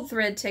 pulled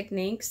thread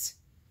techniques,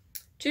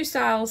 2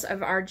 styles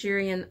of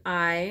Algerian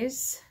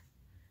eyes,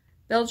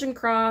 Belgian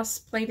cross,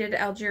 plated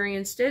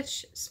Algerian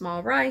stitch,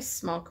 small rice,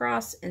 small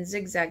cross, and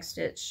zigzag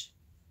stitch.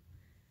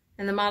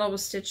 And the model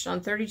was stitched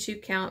on 32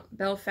 count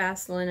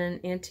Belfast linen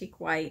antique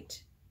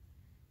white.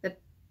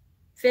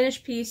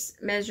 Finished piece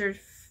measured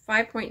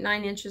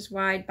 5.9 inches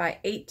wide by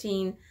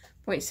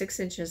 18.6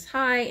 inches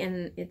high,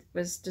 and it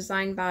was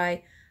designed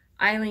by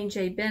Eileen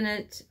J.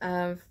 Bennett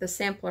of the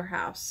Sampler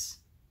House.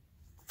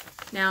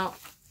 Now,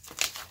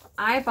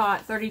 I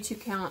bought 32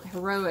 count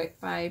Heroic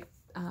by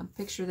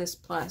Picture This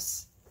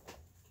Plus.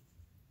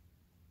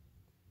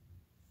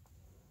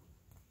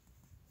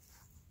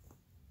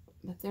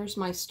 But there's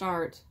my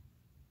start.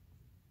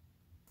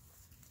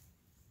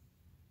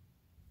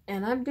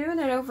 And I'm doing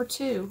it over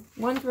 2.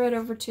 1 thread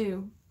over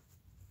 2.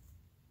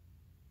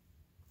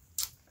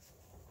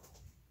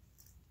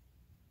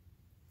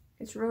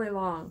 It's really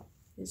long.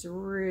 It's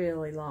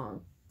really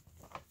long.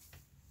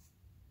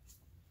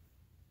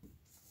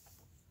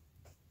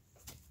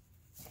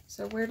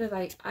 So where did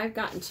I've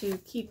gotten to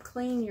keep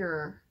clean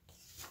your,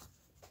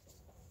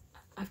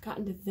 I've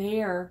gotten to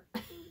there.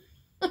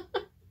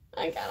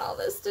 I got all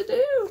this to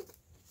do.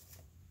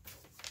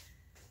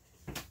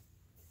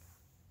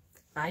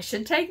 I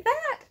should take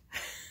that.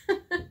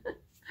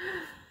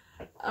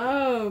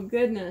 Oh,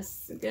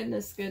 goodness,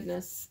 goodness,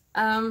 goodness.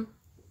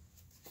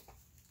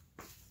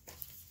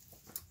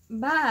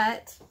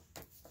 But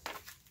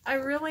I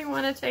really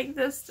want to take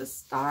this to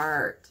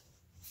start.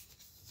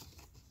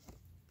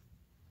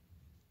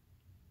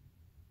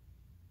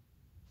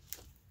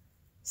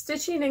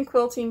 Stitching and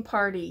Quilting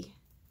Party.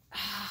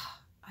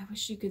 I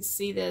wish you could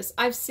see this.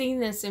 I've seen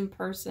this in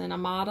person, a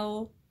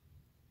model,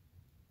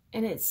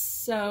 and it's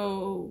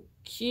so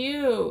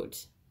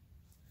cute.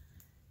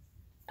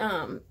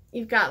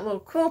 You've got little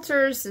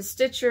quilters and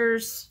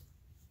stitchers.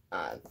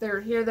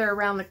 They're here, they're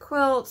around the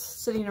quilt,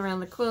 sitting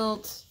around the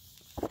quilt.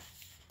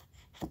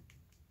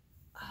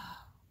 Oh,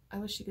 I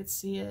wish you could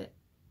see it.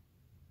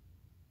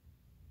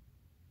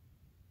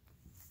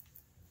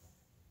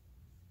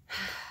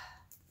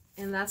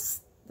 And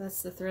that's the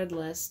thread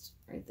list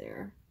right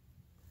there.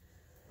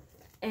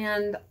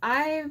 And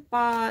I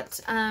bought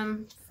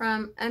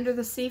from Under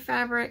the Sea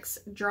Fabrics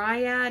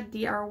Dryad,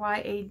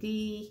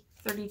 D-R-Y-A-D,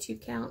 32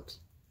 count.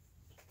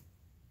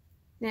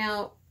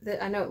 Now,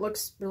 I know it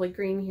looks really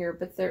green here,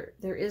 but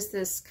there is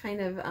this kind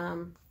of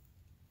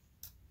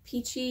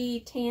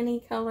peachy,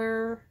 tanny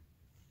color.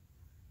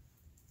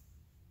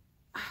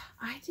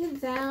 I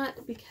did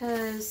that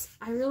because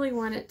I really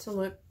want it to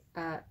look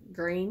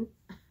green.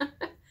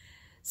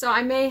 So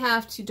I may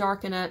have to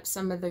darken up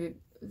some of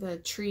the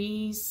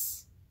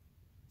trees,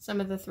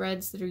 some of the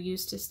threads that are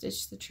used to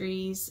stitch the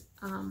trees.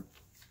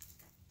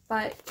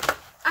 But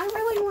I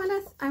really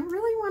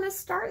want to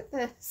start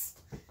this.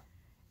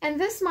 And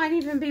this might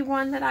even be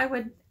one that I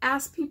would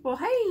ask people,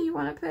 hey, you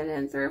want to put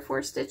in 3 or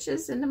 4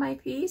 stitches into my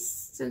piece,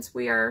 since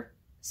we are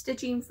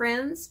stitching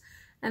friends,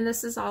 and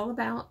this is all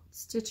about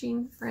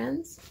stitching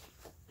friends.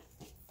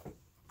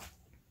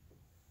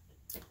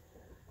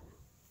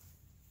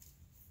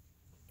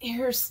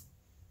 Here's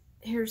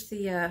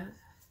the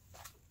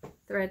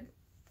thread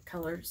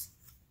colors.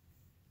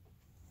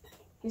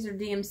 These are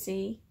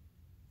DMC.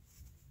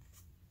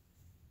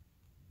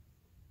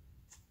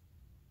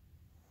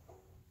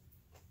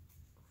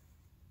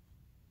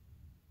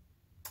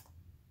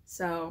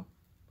 So,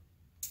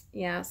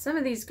 yeah, some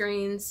of these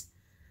greens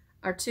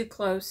are too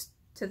close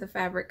to the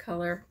fabric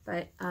color,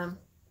 but,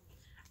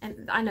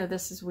 and I know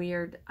this is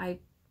weird. I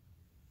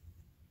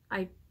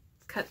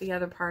cut the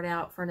other part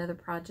out for another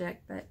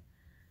project, but,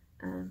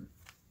 I want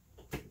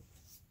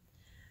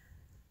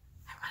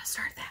to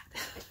start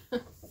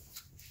that.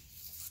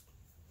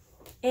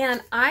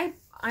 And I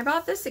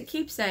bought this at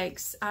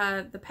Keepsakes.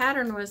 The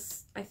pattern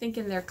was, I think,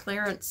 in their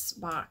clearance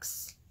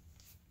box.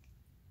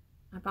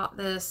 I bought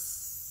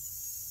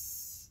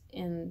this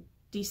in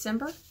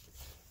December.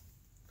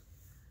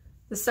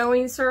 The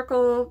Sewing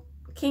Circle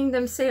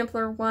Kingdom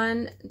Sampler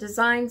 1,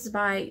 designs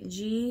by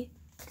G.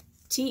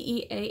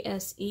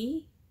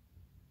 T-E-A-S-E.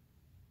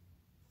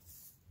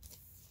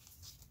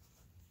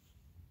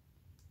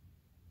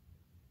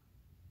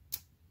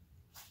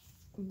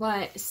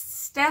 But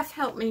Steph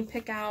helped me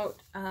pick out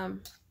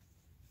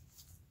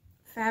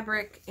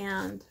fabric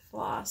and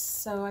floss.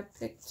 So I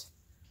picked,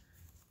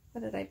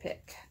 what did I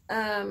pick?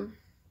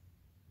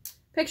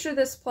 Picture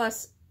This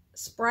Plus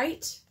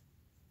Sprite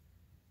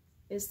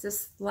is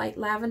this light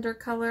lavender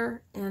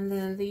color, and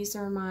then these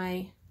are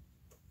my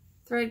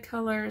thread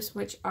colors,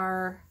 which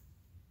are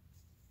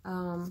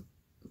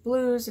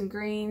blues and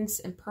greens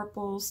and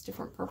purples,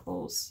 different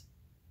purples.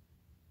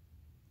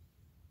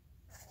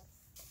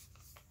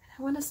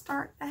 I want to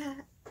start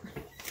that.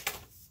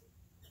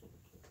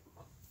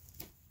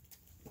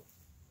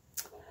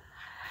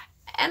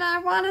 And I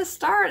want to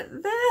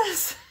start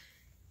this.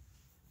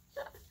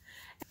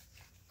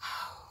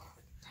 Oh,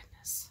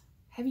 goodness.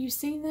 Have you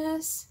seen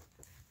this?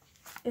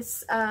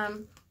 It's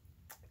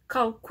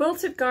called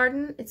Quilted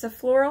Garden. It's a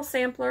floral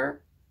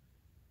sampler.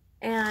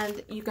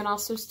 And you can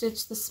also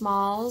stitch the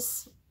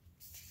smalls.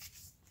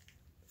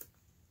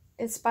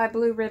 It's by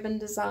Blue Ribbon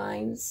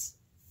Designs,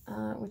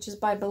 which is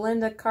by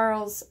Belinda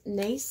Carls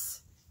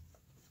Nace.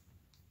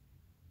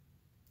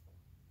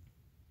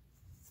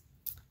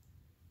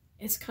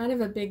 It's kind of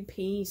a big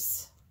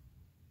piece.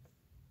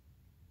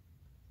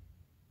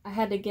 I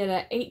had to get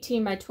a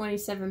 18 by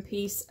 27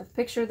 piece of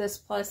Picture This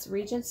Plus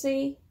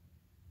Regency.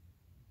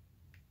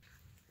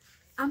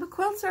 I'm a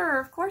quilter,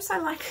 of course I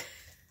like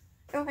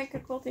feel like a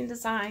quilting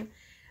design.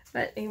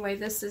 But anyway,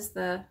 this is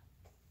the,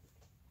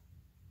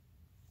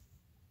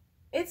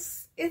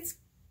 it's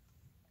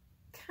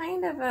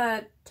kind of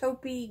a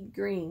taupey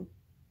green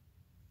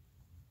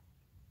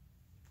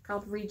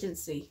called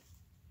Regency.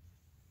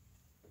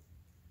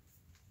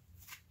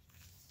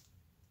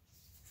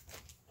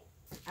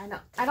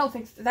 I don't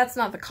think that's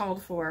not the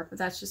called for, but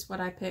that's just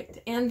what I picked.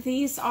 And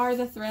these are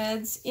the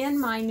threads in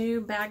my new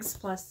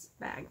BagsPlus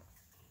bag.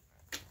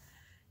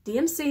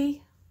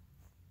 DMC.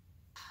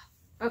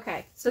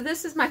 Okay, so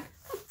this is my,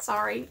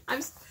 sorry,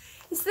 it's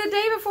the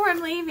day before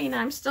I'm leaving.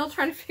 I'm still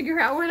trying to figure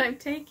out what I'm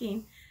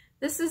taking.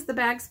 This is the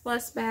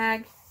BagsPlus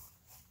bag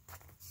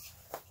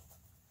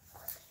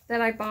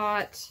that I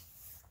bought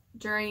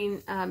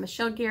during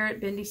Michelle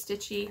Garrett, Bendy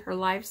Stitchy, her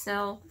live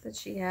sale that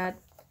she had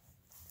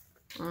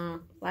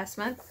last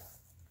month.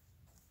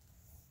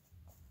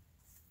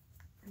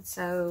 And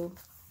so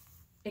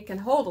it can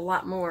hold a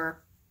lot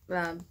more,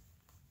 but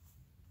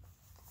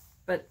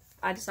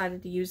I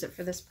decided to use it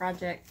for this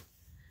project.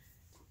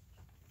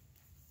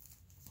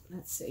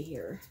 Let's see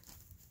here.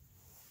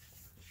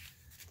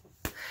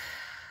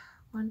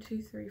 1,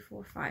 2, 3,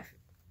 4, 5.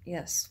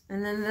 Yes.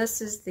 And then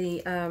this is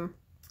the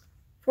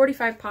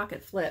 45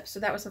 pocket flip. So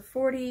that was a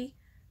 40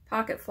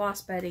 pocket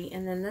floss buddy.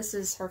 And then this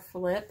is her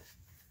flip,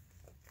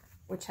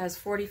 which has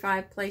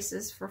 45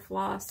 places for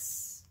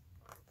floss.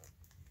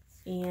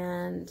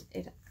 And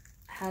it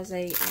has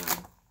a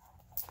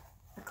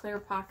clear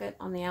pocket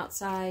on the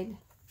outside.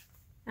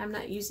 I'm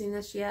not using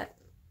this yet.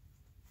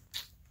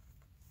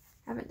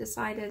 Haven't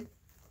decided.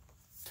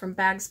 From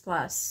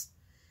BagsPlus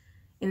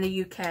in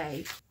the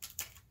UK.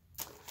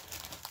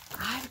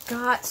 I've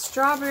got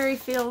Strawberry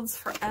Fields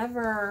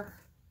Forever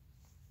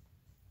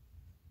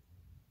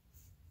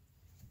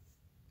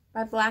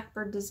by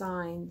Blackbird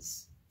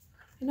Designs.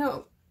 I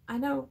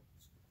know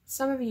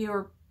some of you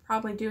are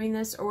probably doing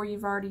this or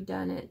you've already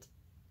done it.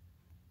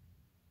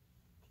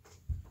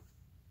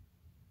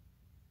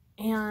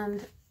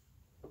 And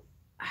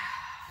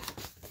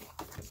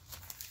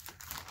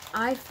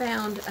I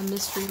found a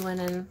mystery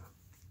linen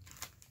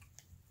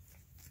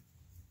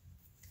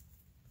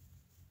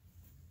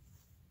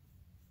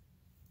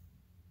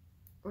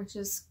which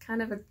is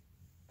kind of a,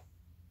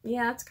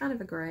 yeah, it's kind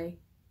of a gray.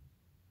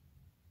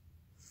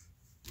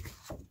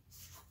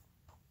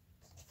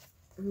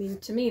 I mean,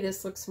 to me,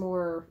 this looks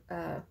more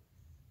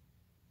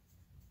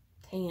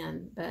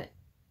tan, but I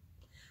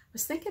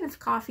was thinking of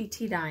coffee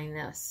tea dyeing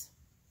this.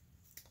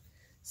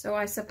 So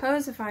I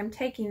suppose if I'm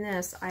taking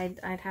this, I'd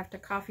have to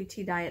coffee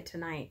tea dye it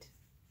tonight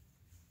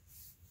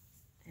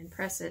and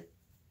press it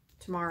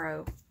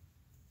tomorrow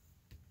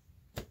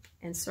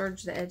and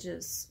serge the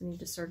edges. I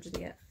need to serge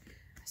the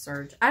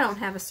serge. I don't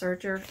have a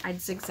serger. I'd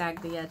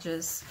zigzag the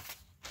edges.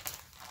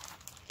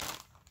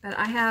 But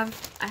I have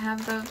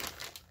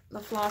the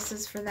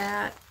flosses for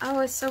that. Oh,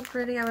 it's so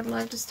pretty. I would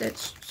love to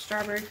stitch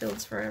Strawberry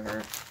Fields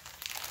Forever.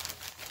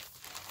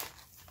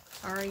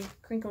 Sorry,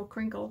 crinkle,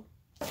 crinkle.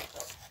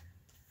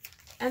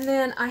 And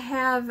then I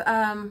have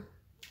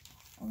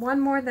one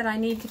more that I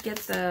need to get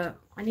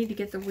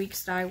the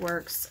Weeks Dye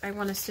Works. I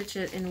want to stitch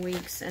it in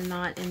Weeks and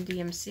not in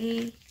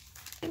DMC.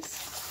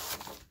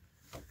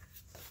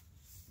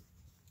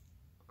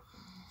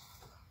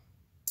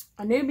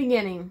 A New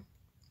Beginning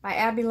by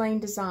Abby Lane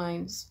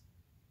Designs.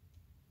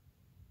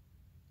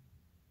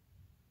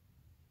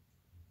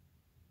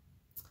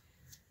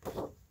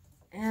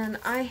 And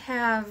I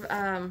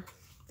have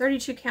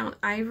 32 count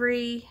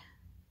ivory.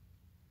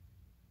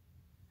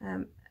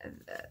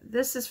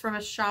 This is from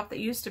a shop that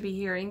used to be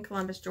here in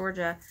Columbus,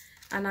 Georgia.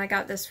 And I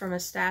got this from a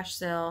stash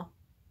sale.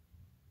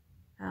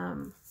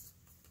 But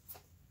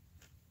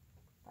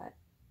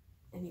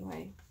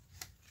anyway.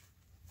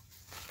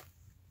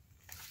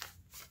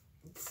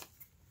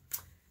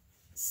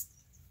 It's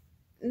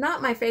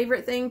not my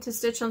favorite thing to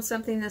stitch on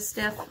something this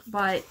stiff,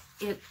 but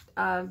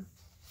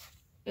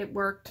it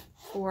worked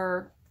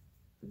for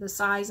the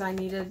size I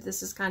needed.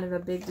 This is kind of a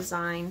big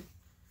design.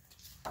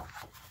 I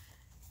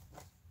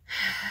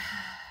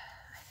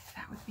think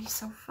that would be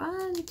so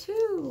fun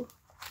too.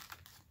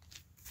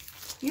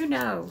 You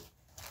know,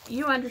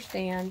 you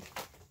understand.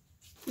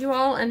 You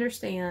all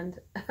understand.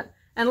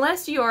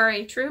 Unless you are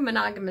a true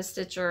monogamous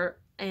stitcher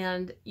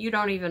and you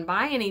don't even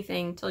buy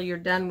anything till you're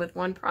done with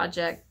one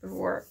project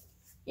before,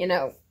 you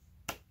know,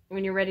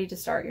 when you're ready to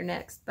start your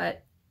next.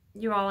 But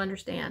you all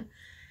understand.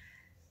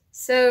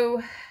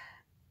 So,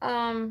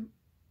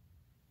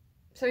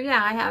 so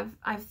yeah,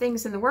 I have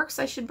things in the works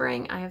I should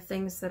bring. I have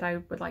things that I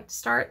would like to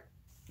start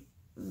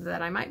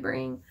that I might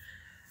bring.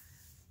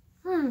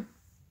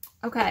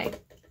 Okay,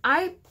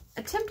 I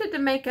attempted to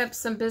make up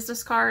some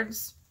business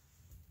cards.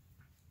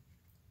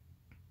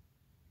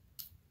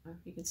 I don't know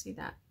if you can see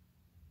that.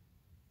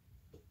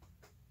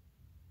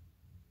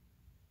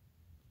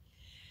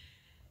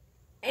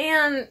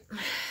 And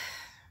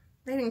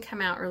they didn't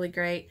come out really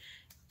great.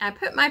 I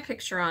put my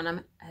picture on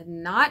them,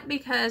 not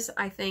because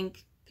I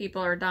think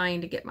people are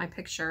dying to get my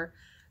picture,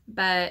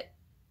 but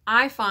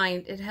I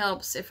find it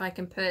helps if I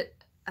can put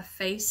a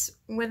face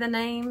with a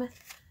name.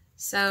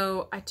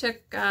 So I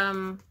took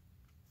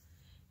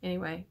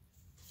Anyway,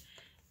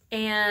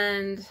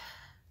 and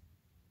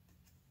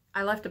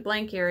I left a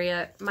blank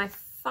area. My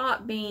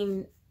thought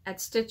being at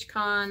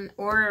StitchCon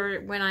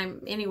or when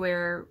I'm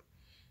anywhere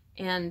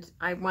and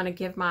I want to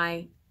give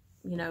my,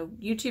 you know,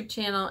 YouTube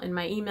channel and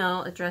my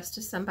email address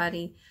to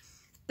somebody,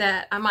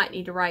 that I might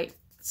need to write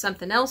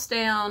something else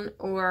down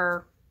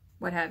or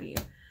what have you.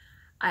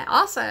 I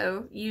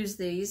also use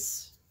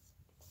these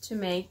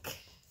to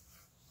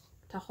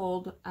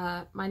hold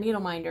my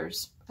needle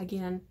minders.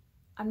 Again,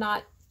 I'm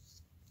not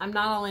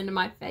all into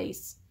my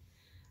face,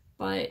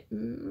 but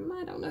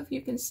I don't know if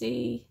you can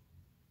see.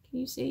 Can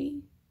you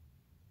see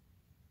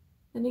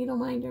the needle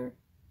minder?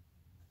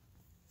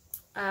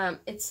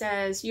 It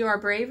says, "You are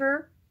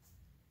braver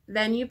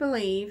than you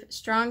believe,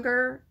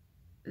 stronger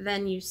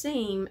than you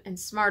seem, and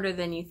smarter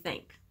than you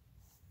think."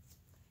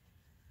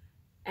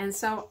 And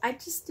so I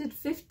just did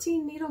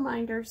 15 needle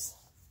minders.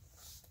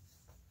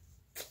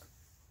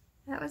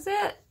 That was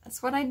it.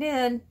 That's what I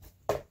did.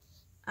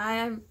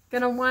 I'm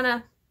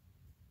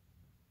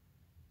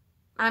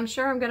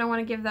sure I'm gonna want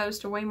to give those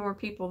to way more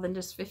people than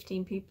just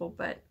 15 people,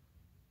 but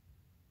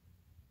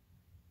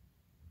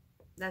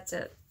that's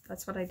it.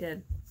 That's what I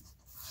did.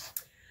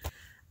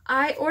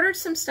 I ordered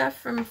some stuff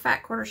from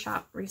Fat Quarter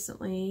Shop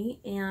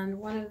recently, and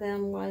one of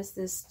them was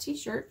this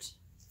t-shirt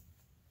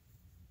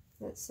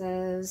that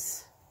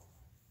says,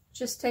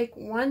 "Just take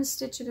one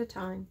stitch at a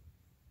time."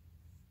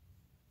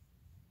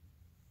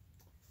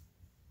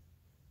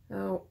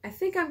 So I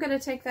think I'm going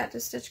to take that to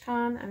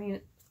StitchCon. I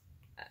mean,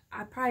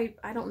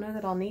 I don't know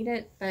that I'll need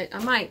it, but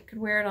I could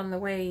wear it on the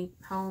way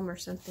home or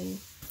something.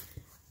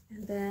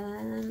 And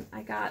then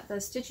I got the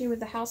Stitching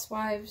with the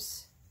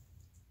Housewives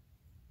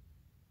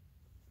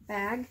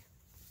bag,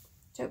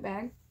 tote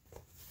bag.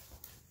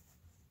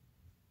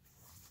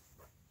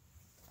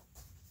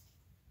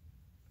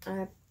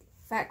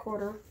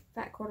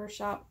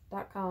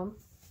 fatquartershop.com.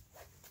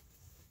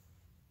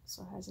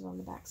 So it has it on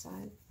the back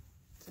side.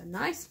 It's a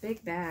nice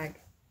big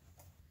bag.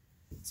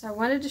 So I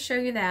wanted to show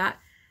you that.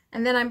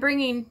 And then I'm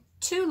bringing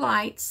 2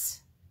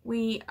 lights.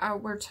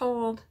 We're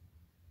told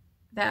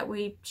that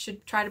we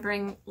should try to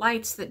bring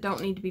lights that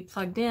don't need to be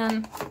plugged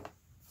in.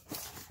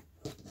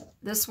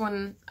 This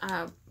one,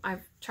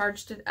 I've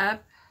charged it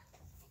up,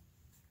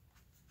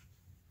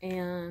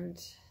 and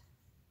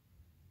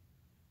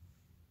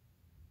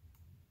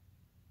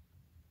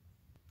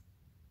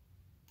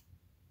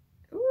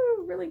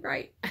ooh, really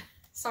bright.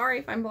 Sorry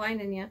if I'm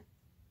blinding you.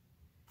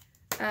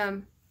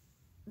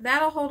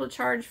 That'll hold a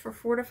charge for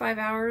 4 to 5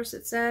 hours,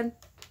 it said.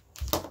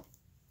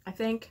 I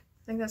think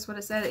that's what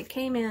it said. It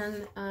came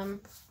in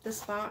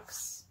this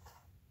box.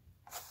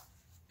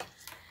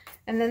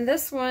 And then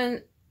this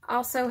one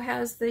also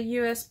has the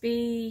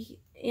USB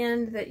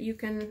end that you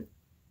can,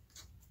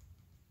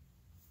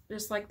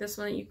 just like this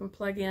one, that you can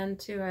plug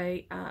into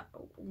a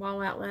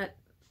wall outlet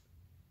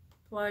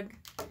plug.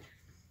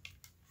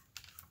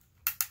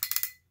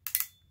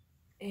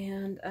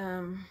 And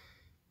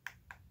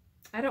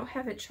I don't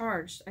have it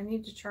charged. I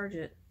need to charge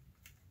it.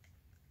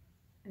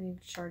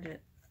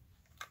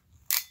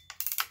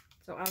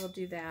 So I will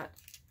do that.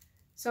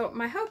 So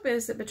my hope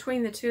is that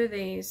between the 2 of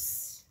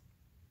these,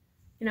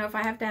 you know, if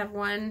I have to have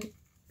one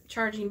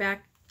charging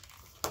back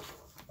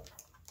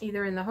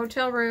either in the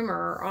hotel room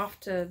or off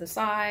to the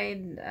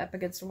side, up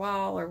against the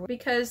wall, or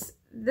because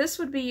this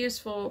would be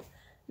useful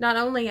not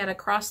only at a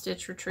cross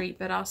stitch retreat,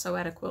 but also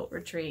at a quilt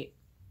retreat.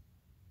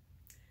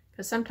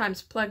 Because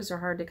sometimes plugs are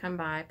hard to come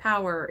by.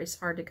 Power is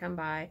hard to come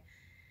by.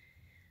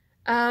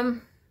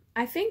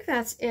 I think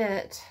that's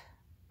it.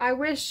 I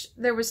wish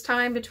there was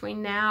time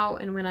between now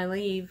and when I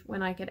leave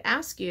when I could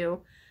ask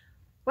you,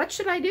 what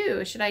should I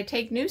do? Should I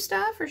take new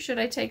stuff or should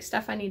I take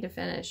stuff I need to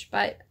finish?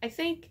 But I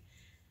think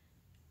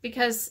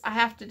because I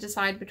have to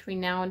decide between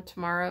now and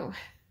tomorrow,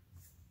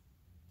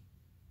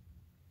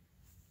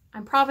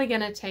 I'm probably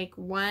going to take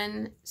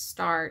one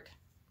start.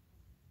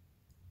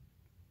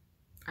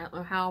 I don't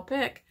know how I'll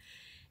pick.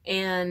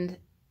 And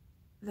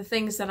the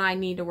things that I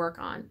need to work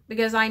on,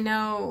 because I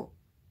know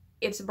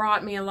it's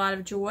brought me a lot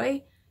of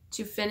joy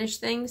to finish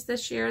things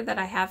this year that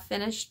I have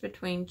finished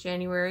between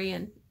January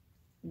and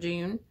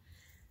June.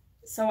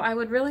 So I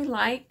would really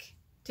like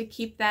to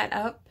keep that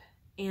up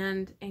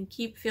and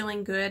keep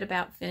feeling good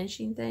about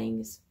finishing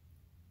things.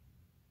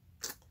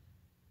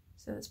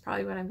 So that's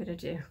probably what I'm going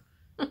to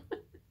do.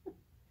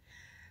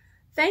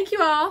 Thank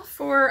you all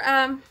for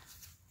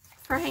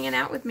hanging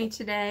out with me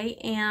today,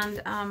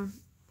 and I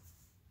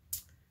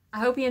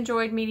hope you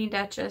enjoyed meeting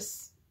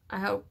Duchess. I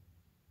hope,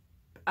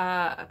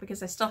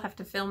 because I still have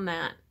to film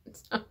that.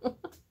 So.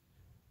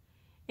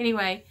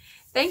 Anyway,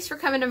 thanks for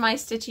coming to my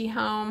Stitchy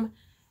home,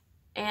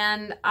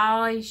 and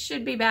I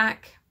should be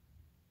back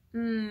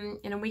in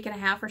a week and a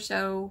half or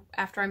so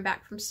after I'm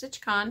back from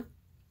StitchCon,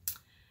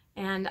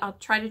 and I'll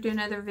try to do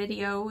another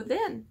video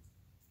then.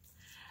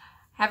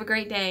 Have a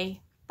great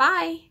day.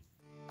 Bye!